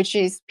network, which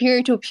is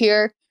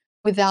peer-to-peer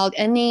without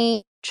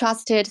any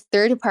trusted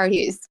third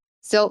parties.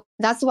 So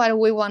that's what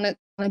we want to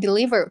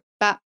deliver.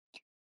 But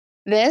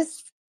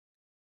this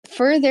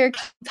further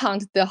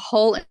compounds the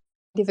whole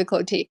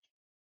difficulty.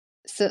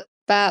 So,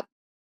 but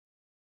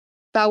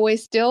we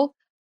still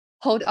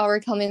hold our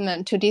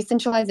commitment to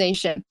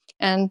decentralization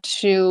and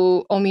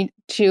to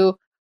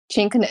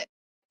chain connect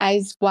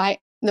as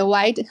the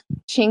wide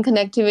chain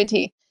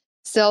connectivity.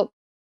 So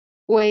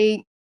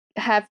we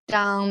have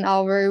done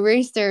our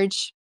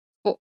research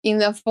in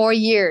the 4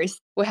 years.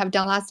 We have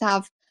done lots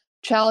of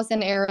trials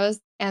and errors,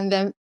 and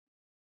then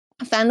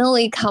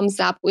finally comes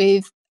up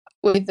with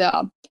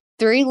a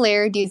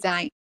 3-layer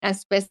design, and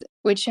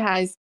which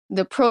has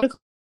the protocol,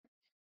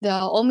 the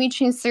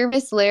omni-chain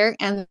service layer,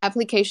 and the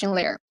application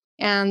layer.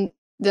 And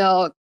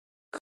the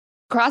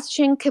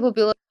cross-chain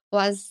capability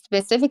is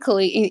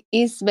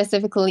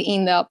specifically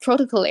in the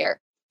protocol layer.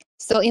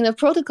 So in the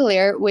protocol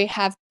layer, we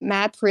have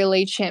map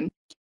relay chain,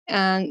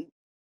 and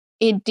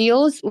it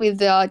deals with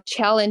the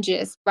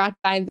challenges brought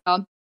by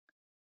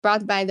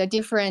the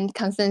different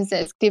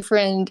consensus,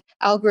 different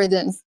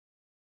algorithms.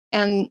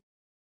 And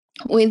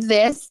with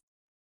this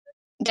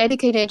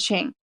dedicated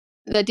chain,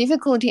 the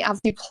difficulty of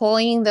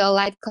deploying the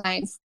light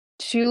clients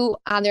to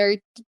other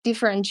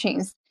different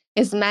chains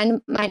is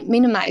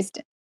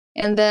minimized.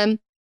 And then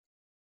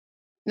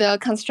the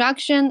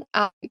construction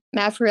of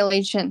map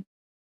relay chain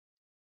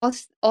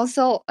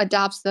also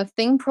adopts the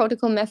thin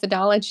protocol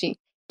methodology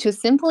to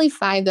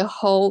simplify the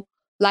whole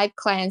light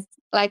clients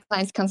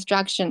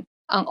construction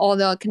on all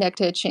the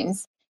connected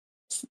chains.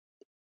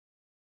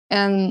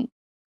 And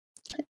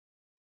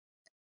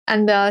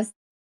another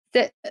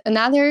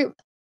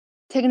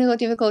technical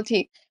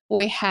difficulty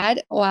we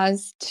had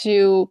was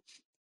to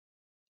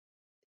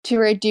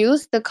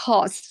reduce the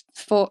costs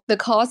for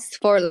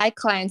light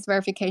clients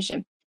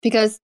verification,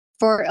 because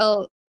for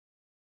the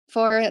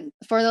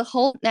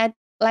whole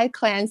light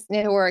clients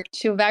network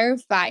to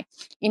verify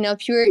in a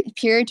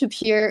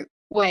peer-to-peer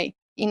way,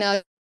 in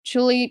a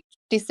truly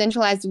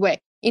decentralized way,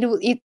 it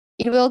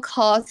will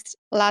cost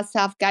lots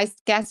of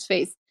gas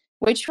fees,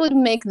 which would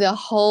make the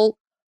whole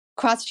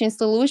cross-chain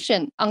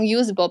solution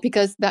unusable,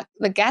 because the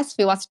gas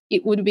fee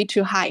would be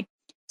too high.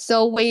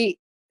 So we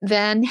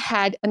then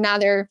had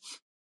another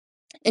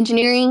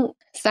engineering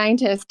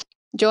scientist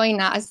join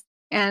us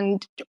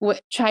and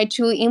try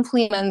to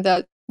implement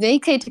the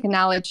ZK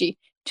technology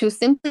to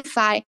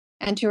simplify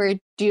and to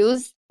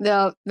reduce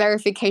the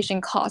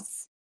verification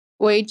costs,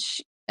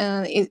 which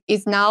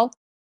is now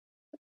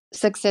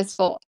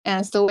successful.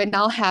 And so we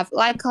now have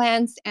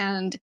LightClient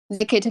and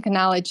ZK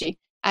technology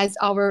as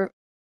our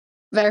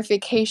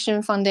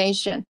verification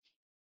foundation.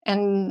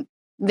 And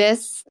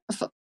this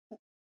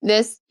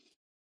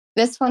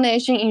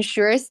foundation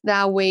ensures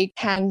that we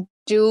can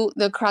do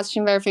the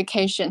cross-chain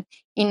verification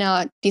in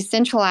a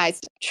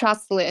decentralized,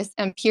 trustless,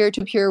 and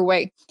peer-to-peer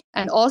way,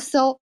 and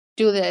also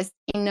do this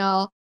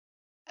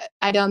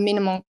at a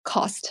minimum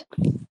cost.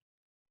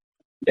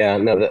 Yeah,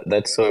 no,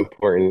 that's so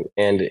important.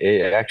 And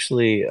it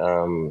actually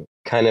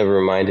kind of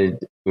reminded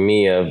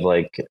me of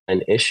like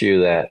an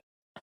issue that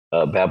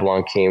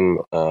Babylon came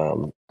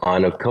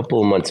on a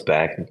couple months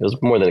back. It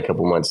was more than a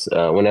couple months.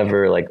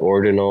 Whenever like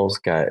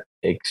ordinals got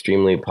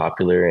extremely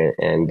popular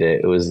and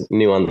it was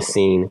new on the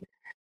scene,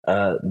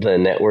 the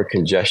network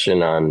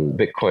congestion on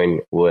Bitcoin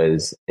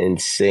was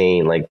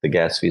insane. Like the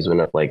gas fees went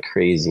up like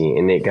crazy,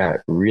 and it got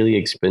really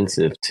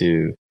expensive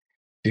to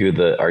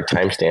do our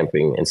time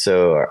stamping. And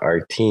so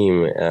our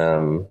team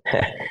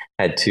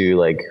had to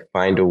like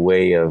find a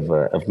way of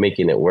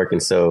making it work.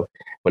 And so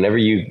whenever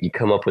you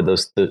come up with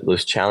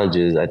those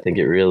challenges, I think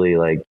it really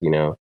like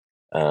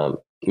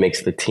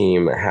makes the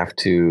team have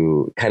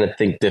to kind of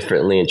think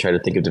differently and try to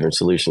think of different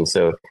solutions.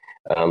 So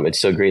it's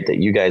so great that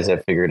you guys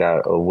have figured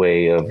out a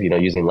way of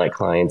using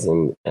LightClient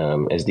and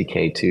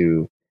SDK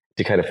to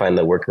kind of find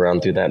the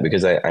workaround through that,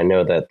 because I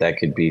know that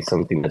could be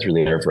something that's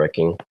really nerve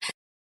wracking.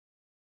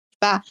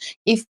 But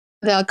if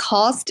the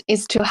cost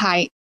is too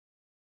high.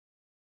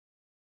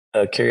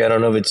 Carrie, I don't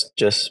know if it's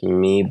just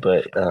me,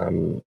 but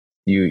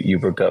you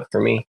broke up for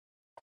me.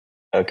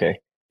 Okay.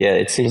 Yeah,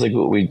 it seems like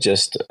we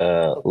just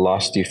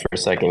lost you for a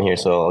second here,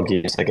 so I'll give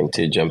you a second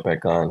to jump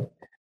back on.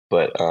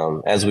 But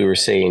as we were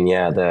saying,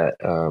 yeah, that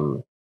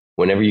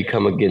whenever you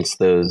come against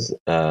those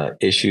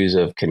issues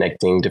of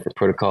connecting different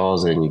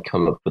protocols and you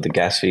come up with the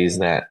gas fees,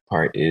 that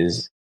part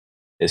is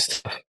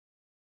tough.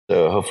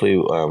 So hopefully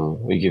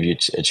we give you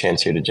a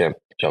chance here to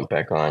jump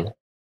back on.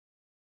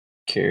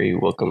 Carrie,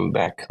 welcome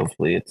back.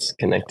 Hopefully it's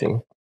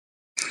connecting.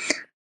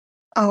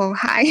 Oh,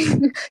 hi.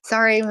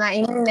 Sorry, my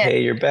internet.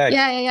 Hey, you're back.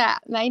 Yeah.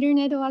 My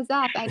internet was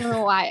up. I don't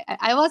know why.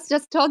 I was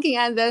just talking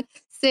and then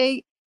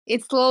say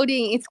it's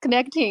loading, it's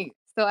connecting.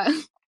 So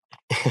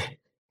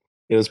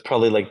it was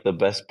probably like the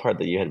best part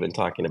that you had been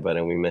talking about,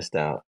 and we missed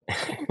out.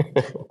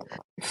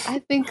 I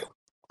think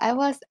I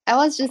was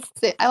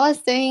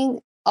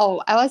saying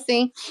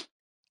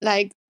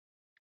like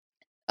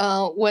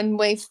when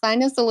we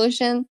find a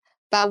solution,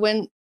 but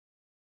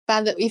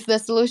if the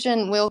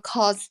solution will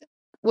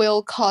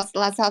cost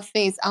lots of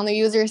fees on the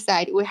user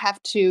side, we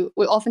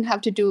often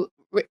have to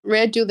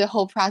redo the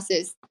whole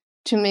process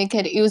to make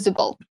it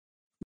usable.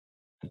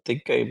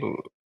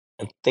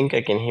 I think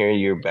I can hear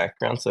your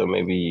background, so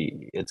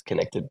maybe it's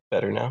connected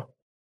better now.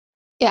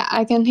 Yeah,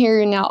 I can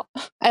hear you now.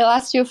 I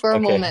lost you for a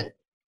moment.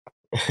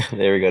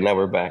 There we go. Now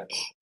we're back.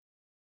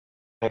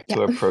 Back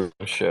to our pro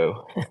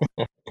show.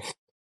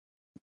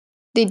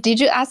 Did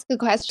you ask a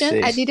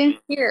question? I didn't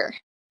hear.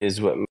 Is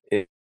what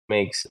it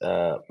makes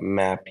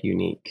Map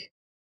unique.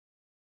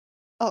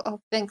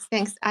 Oh, thanks.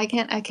 I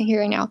can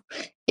hear you now.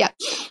 Yeah.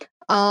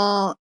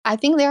 I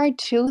think there are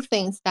two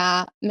things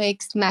that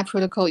makes Map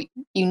protocol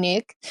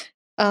unique.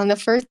 The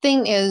first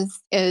thing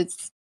is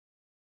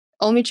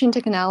Omnichain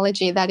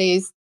technology that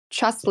is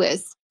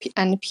trustless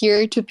and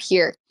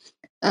peer-to-peer,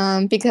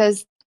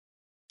 because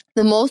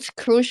the most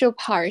crucial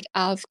part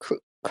of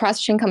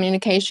cross-chain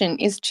communication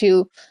is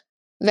to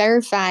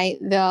verify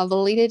the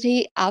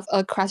validity of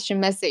a cross-chain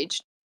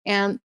message.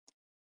 And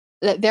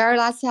there are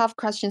lots of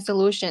cross-chain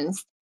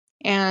solutions,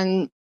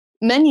 and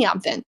many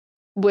of them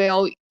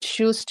will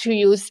choose to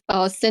use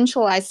a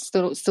centralized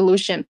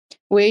solution,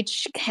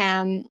 which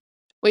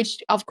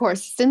of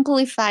course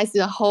simplifies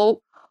the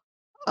whole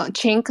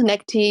chain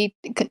connectivity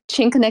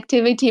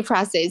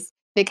process.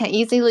 They can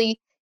easily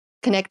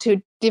connect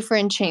to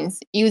different chains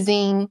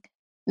using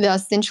the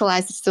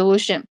centralized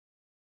solution.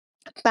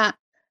 But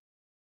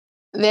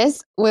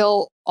this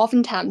will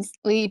oftentimes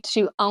lead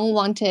to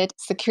unwanted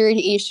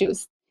security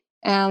issues.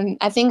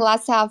 I think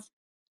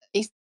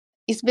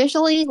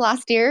especially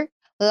last year,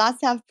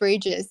 lots of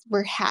bridges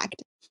were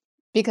hacked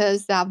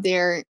because of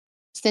their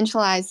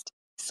centralized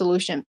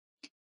solution.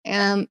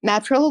 And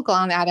Map Protocol,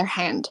 on the other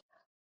hand,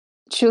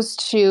 choose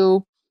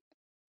to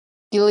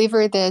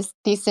deliver this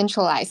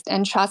decentralized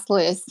and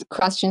trustless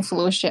cross-chain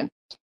solution.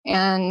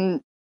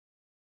 And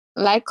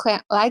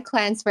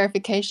LightClient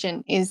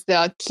verification is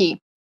the key.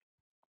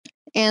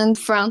 And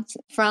from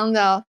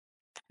the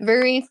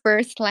very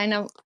first line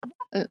of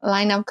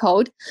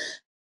code,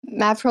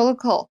 Map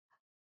Protocol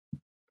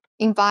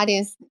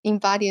embodies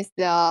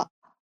the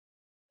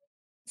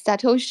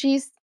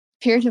Satoshi's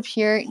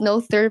peer-to-peer, no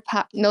third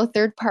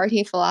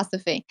party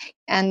philosophy,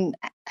 and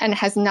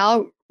has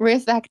now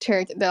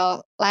refactored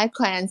the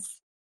LightClient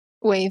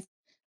with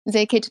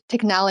ZK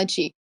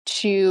technology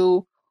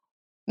to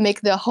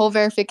make the whole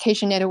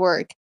verification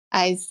network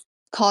as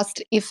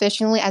cost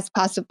efficiently as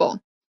possible.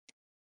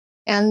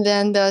 And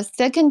then the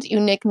second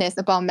uniqueness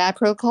about Map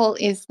Protocol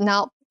is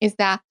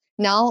that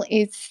now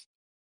it's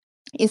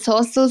It's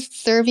also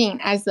serving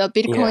as a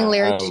Bitcoin Yeah,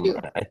 layer 2.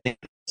 I think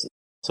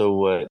so.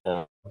 What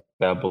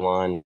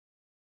Babylon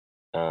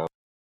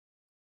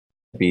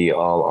be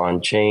all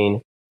on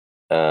chain,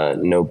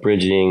 no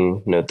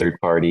bridging, no third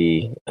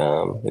party.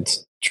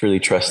 It's truly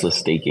trustless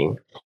staking.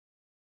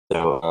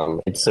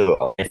 So it's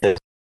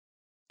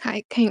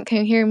Hi, can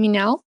you hear me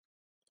now?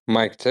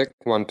 Mic check,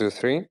 1, 2,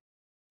 3.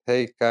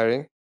 Hey,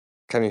 Kari,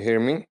 can you hear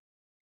me?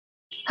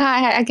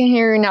 Hi, I can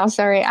hear you now.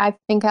 Sorry, I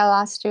think I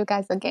lost you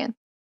guys again.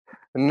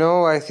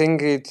 No, I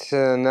think it's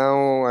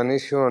now an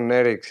issue on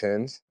Eric's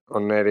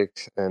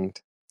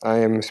end. I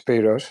am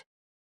Spiros.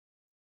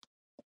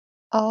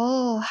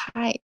 Oh,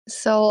 hi.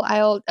 So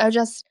I'll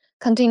just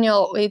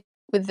continue with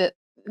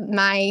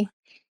my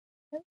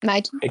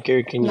my Hey,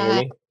 Gary, can you hear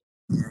my me?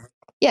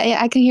 yeah,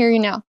 I can hear you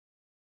now.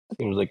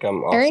 Seems like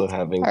I'm also Eric,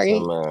 having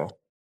sorry,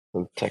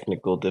 some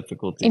technical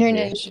difficulties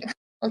internet here.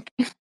 issue.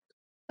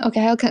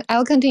 Okay, okay,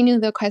 I'll continue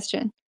the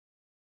question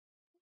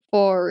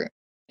for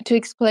to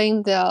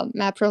explain the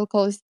map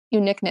protocol's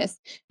uniqueness.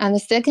 And the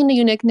second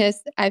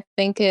uniqueness I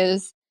think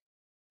is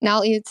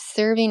now it's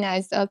serving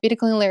as a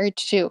Bitcoin layer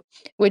 2,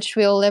 which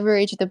will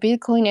leverage the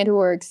Bitcoin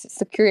network's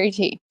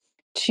security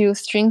to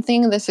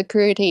strengthen the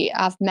security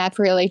of map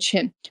relay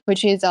chain,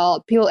 which is a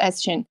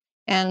POS chain.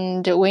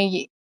 And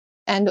we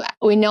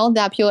know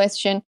that POS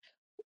chain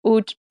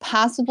would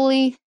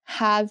possibly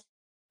have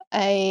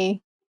a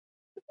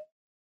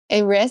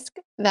risk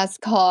that's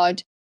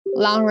called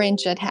long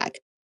range attack.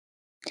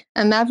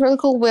 And map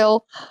protocol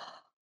will,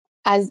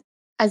 as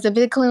a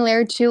Bitcoin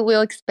layer 2,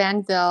 will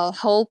expand the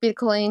whole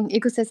Bitcoin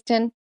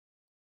ecosystem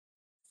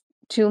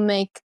to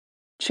make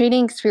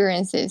trading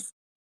experiences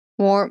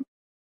more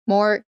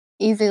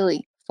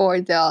easily for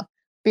the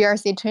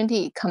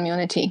BRC20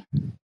 community.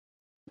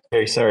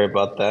 Very sorry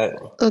about that.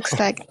 Looks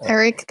like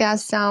Eric got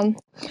some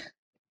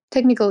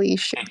technical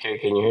issue. Hey, Gary,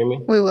 can you hear me?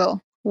 We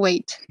will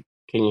wait.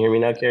 Can you hear me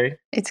now, Gary?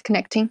 It's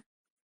connecting.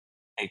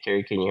 Hey,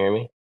 Gary, can you hear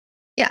me?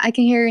 Yeah, I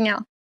can hear you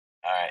now.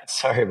 All right,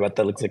 sorry about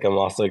that. Looks like I'm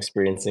also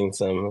experiencing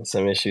some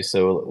issues,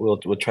 so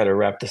we'll try to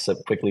wrap this up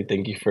quickly.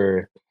 Thank you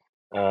for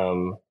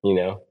going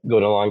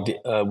along.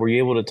 Were you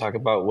able to talk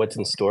about what's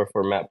in store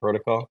for Map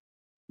Protocol?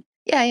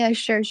 Yeah,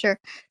 sure.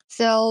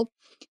 So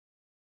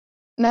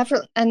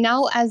and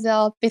now as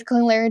a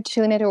Bitcoin layer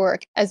 2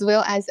 network, as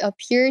well as a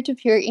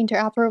peer-to-peer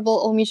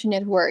interoperable omission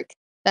network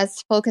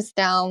that's focused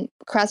on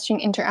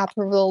cross-chain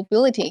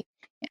interoperability.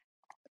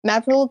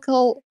 Map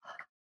protocol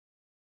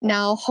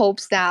now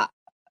hopes that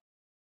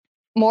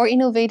more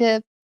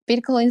innovative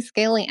Bitcoin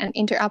scaling and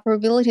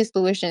interoperability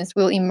solutions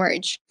will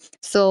emerge.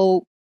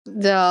 So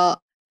the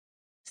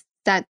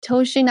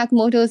Satoshi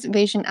Nakamoto's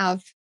vision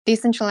of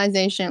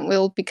decentralization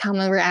will become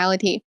a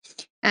reality.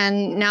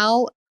 And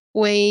now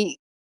we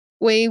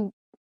we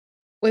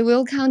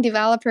welcome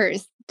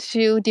developers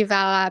to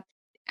develop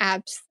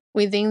apps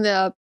within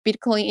the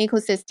Bitcoin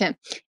ecosystem,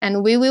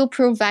 and we will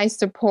provide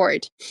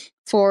support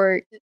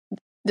for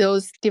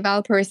those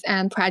developers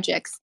and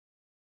projects.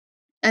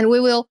 And we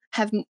will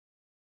have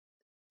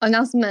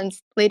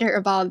announcements later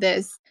about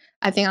this,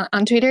 I think,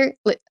 on Twitter.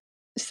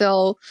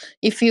 So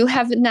if you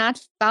have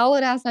not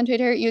followed us on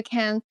Twitter, you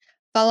can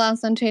follow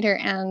us on Twitter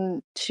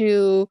and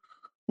to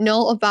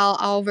know about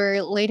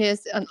our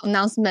latest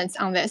announcements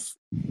on this.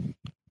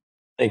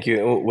 Thank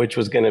you. Which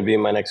was going to be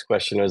my next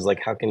question was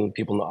like, how can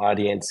people in the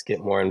audience get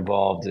more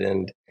involved?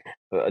 And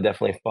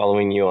definitely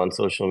following you on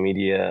social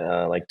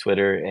media, like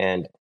Twitter.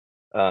 And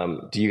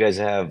do you guys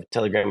have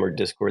Telegram or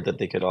Discord that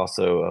they could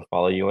also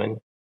follow you in?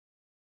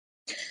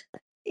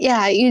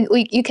 Yeah,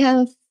 you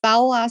can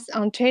follow us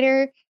on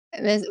Twitter,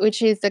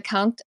 which is the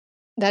account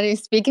that is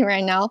speaking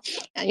right now.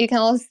 And you can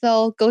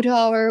also go to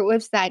our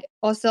website.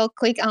 Also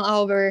click on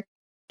our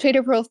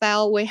Twitter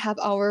profile. We have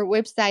our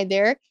website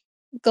there.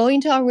 Go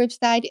into our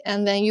website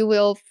and then you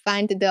will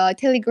find the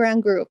Telegram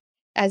group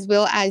as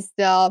well as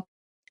the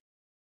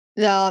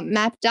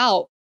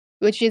MapDAO,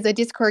 which is a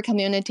Discord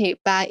community,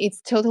 but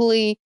it's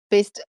totally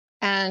based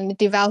and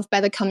developed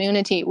by the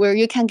community where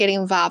you can get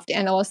involved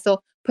and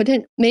also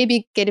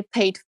maybe get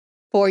paid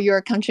for your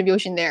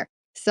contribution there.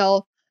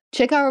 So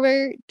check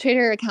our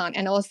Twitter account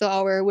and also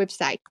our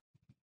website.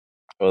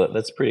 Well,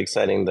 that's pretty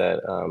exciting that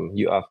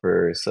you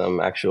offer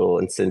some actual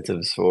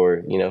incentives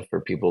for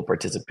people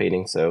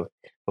participating. So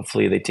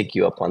hopefully they take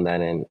you up on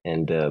that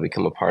and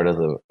become a part of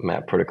the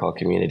Map Protocol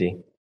community.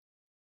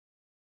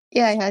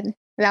 Yeah,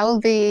 that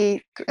would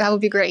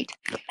be great.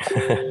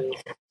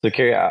 So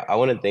Carrie, I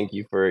want to thank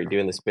you for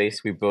doing the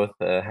space. We both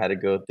had to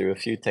go through a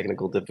few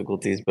technical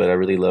difficulties, but I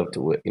really loved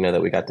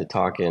that we got to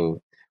talk and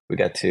we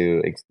got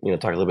to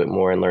talk a little bit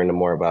more and learn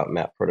more about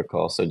Map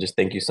Protocol. So just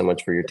thank you so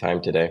much for your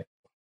time today.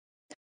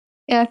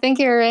 Yeah, thank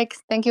you, Eric.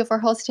 Thank you for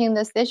hosting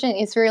the session.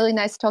 It's really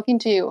nice talking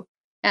to you,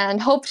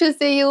 and hope to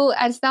see you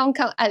at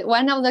at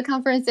one of the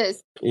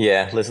conferences.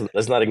 Yeah,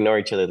 let's not ignore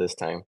each other this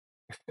time.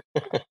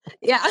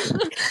 Yeah,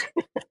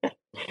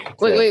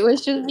 we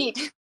should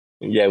meet.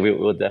 Yeah,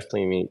 we'll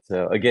definitely meet.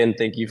 So again,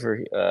 thank you for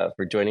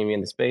joining me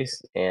in the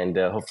space, and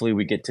hopefully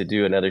we get to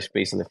do another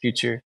space in the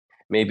future.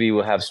 maybe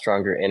we'll have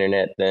stronger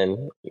internet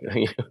then.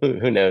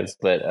 Who knows?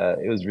 But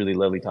it was really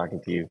lovely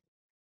talking to you.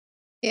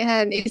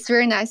 Yeah, it's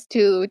very nice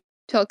to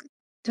talk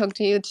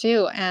to you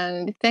too.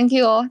 And thank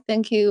you all.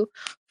 Thank you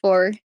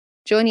for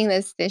joining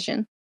this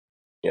session.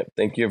 Yep.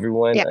 Thank you,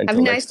 everyone. Yeah, Until have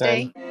a next nice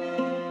time.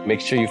 day. Make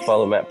sure you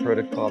follow Map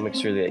Protocol. Make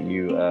sure that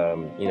you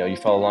you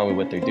follow along with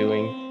what they're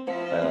doing.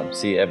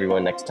 See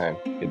everyone next time.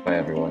 Goodbye,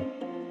 everyone.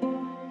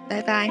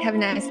 Bye-bye. Have a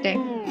nice day.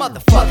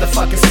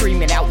 Motherfuckers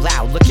screaming out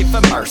loud, looking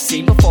for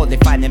mercy before they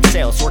find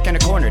themselves working a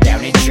corner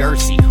down in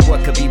Jersey.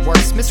 What could be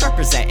worse?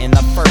 Misrepresenting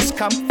the first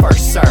come,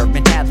 first serve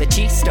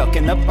mentality stuck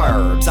in the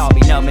burbs. I'll be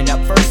numbing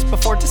up first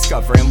before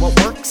discovering what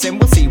works, and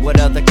we'll see what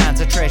other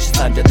kinds of treasures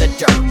under the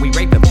dirt. We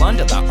rape and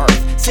plunder the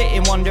earth, sit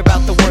and wonder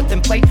about the worth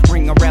and play,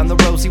 ring around the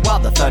rosy while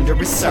the thunder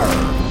is served.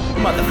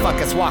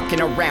 Motherfuckers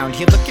walking around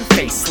here looking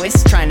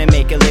faceless, trying to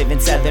make a living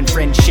selling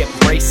friendship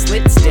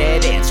bracelets.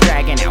 Dead ends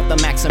dragging out the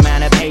max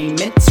amount of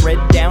payments. Red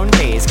down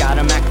days got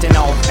 'em acting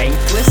all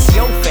bankless.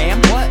 Yo fam,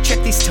 what?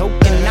 Check these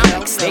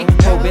tokenomics. They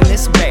probing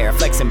this bear,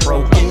 flexing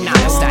broken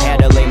honest. I had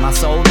to lay my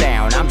soul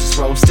down, I'm just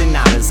roasting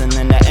otters. And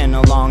then to end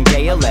a long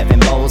day, 11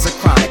 bowls of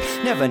chronic.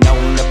 Never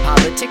known to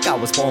politic, I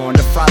was born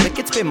to frolic.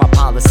 It's been my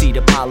policy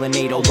to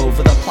pollinate all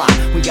over the plot.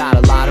 We got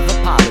a lot of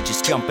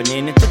apologists jumping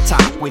in at the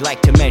top. We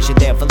like to measure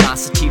their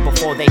velocity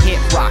before they hit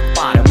rock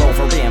bottom.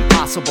 Over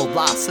impossible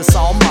loss, it's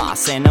all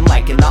moss, and I'm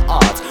liking the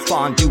odds.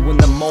 Fondue in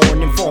the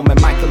morning, forming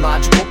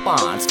mycological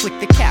bonds. Flick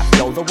the cap,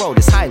 yo, the road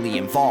is highly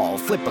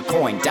involved. Flip a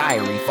coin,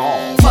 diary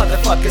evolve.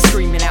 Motherfuckers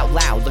screaming out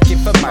loud, looking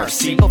for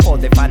mercy before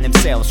they find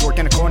themselves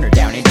working a corner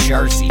down in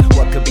Jersey.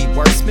 What could be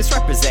worse?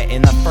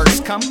 Misrepresenting the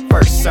first come,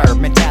 first serve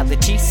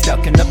mentality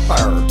stuck in the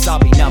burbs. I'll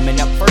be numbing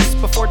up first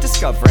before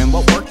discovering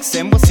what works,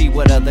 and we'll see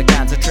what other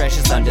kinds of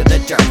treasures under the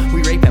dirt.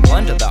 We rape and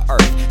plunder the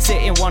earth, sit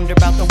and wonder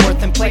about the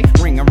worth and play,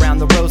 ring around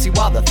the rosy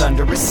while the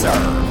thunder is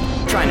served.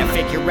 Trying to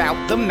figure out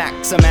the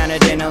max amount of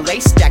dinner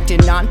lace, stacked in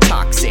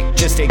non-toxic,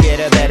 just to get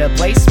a better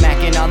place.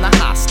 Smacking on the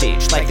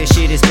hostage, like the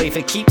shit is played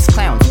for keeps.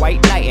 Clowns,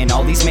 white knight, and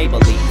all these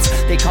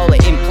Maybellines. They call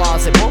it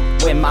implausible,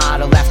 when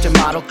model after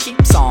model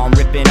keeps on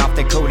ripping off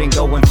the coat and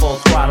going full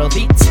throttle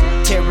beats.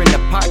 Tearing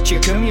apart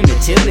your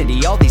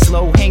community, all these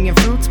low-hanging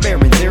fruits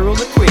bearing zero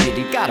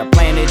liquidity. Got a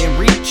planet in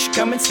reach,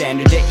 coming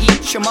standard to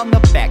each. I'm on the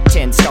back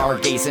 10,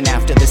 stargazing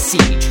after the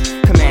siege.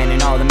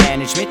 Commanding all the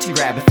management to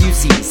grab a few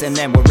Z's, and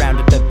then we'll round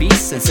up the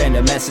beasts and send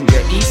a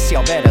messenger east.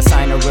 Y'all better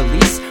sign a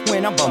release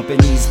when I'm bumping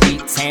these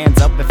beats. Hands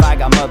up if I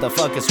got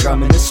motherfuckers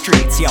drumming the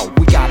streets. Yo,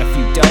 we got a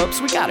few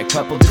dubs, we got a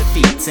couple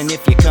defeats, and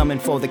if you're coming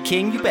for the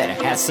king, you better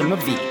have some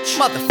of each.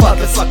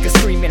 Motherfuckers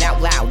screaming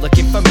out loud,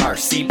 looking for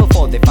mercy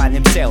before they find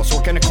themselves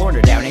working a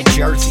corner down in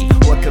Jersey.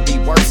 What could be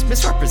worse?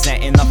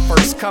 Misrepresenting the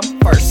first come,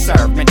 first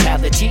serve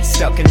mentality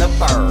stuck in the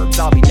burbs.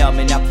 I'll be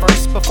numbing up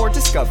first before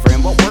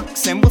discovering what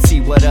works, and we'll see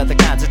what other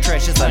kinds of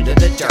treasures under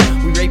the dirt.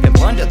 We rape and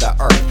plunder the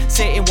earth,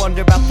 sit and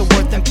wonder about the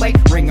worth and play,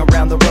 ring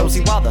around the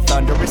rosy while the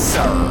thunder is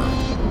served.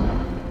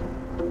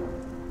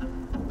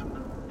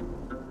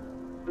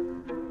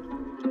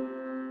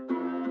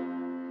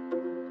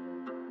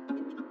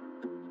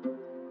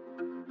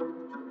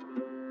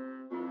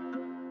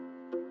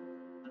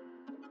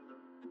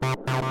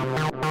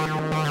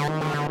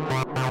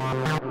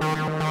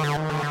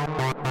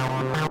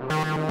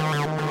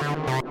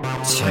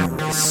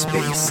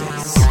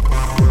 TerraSpaces.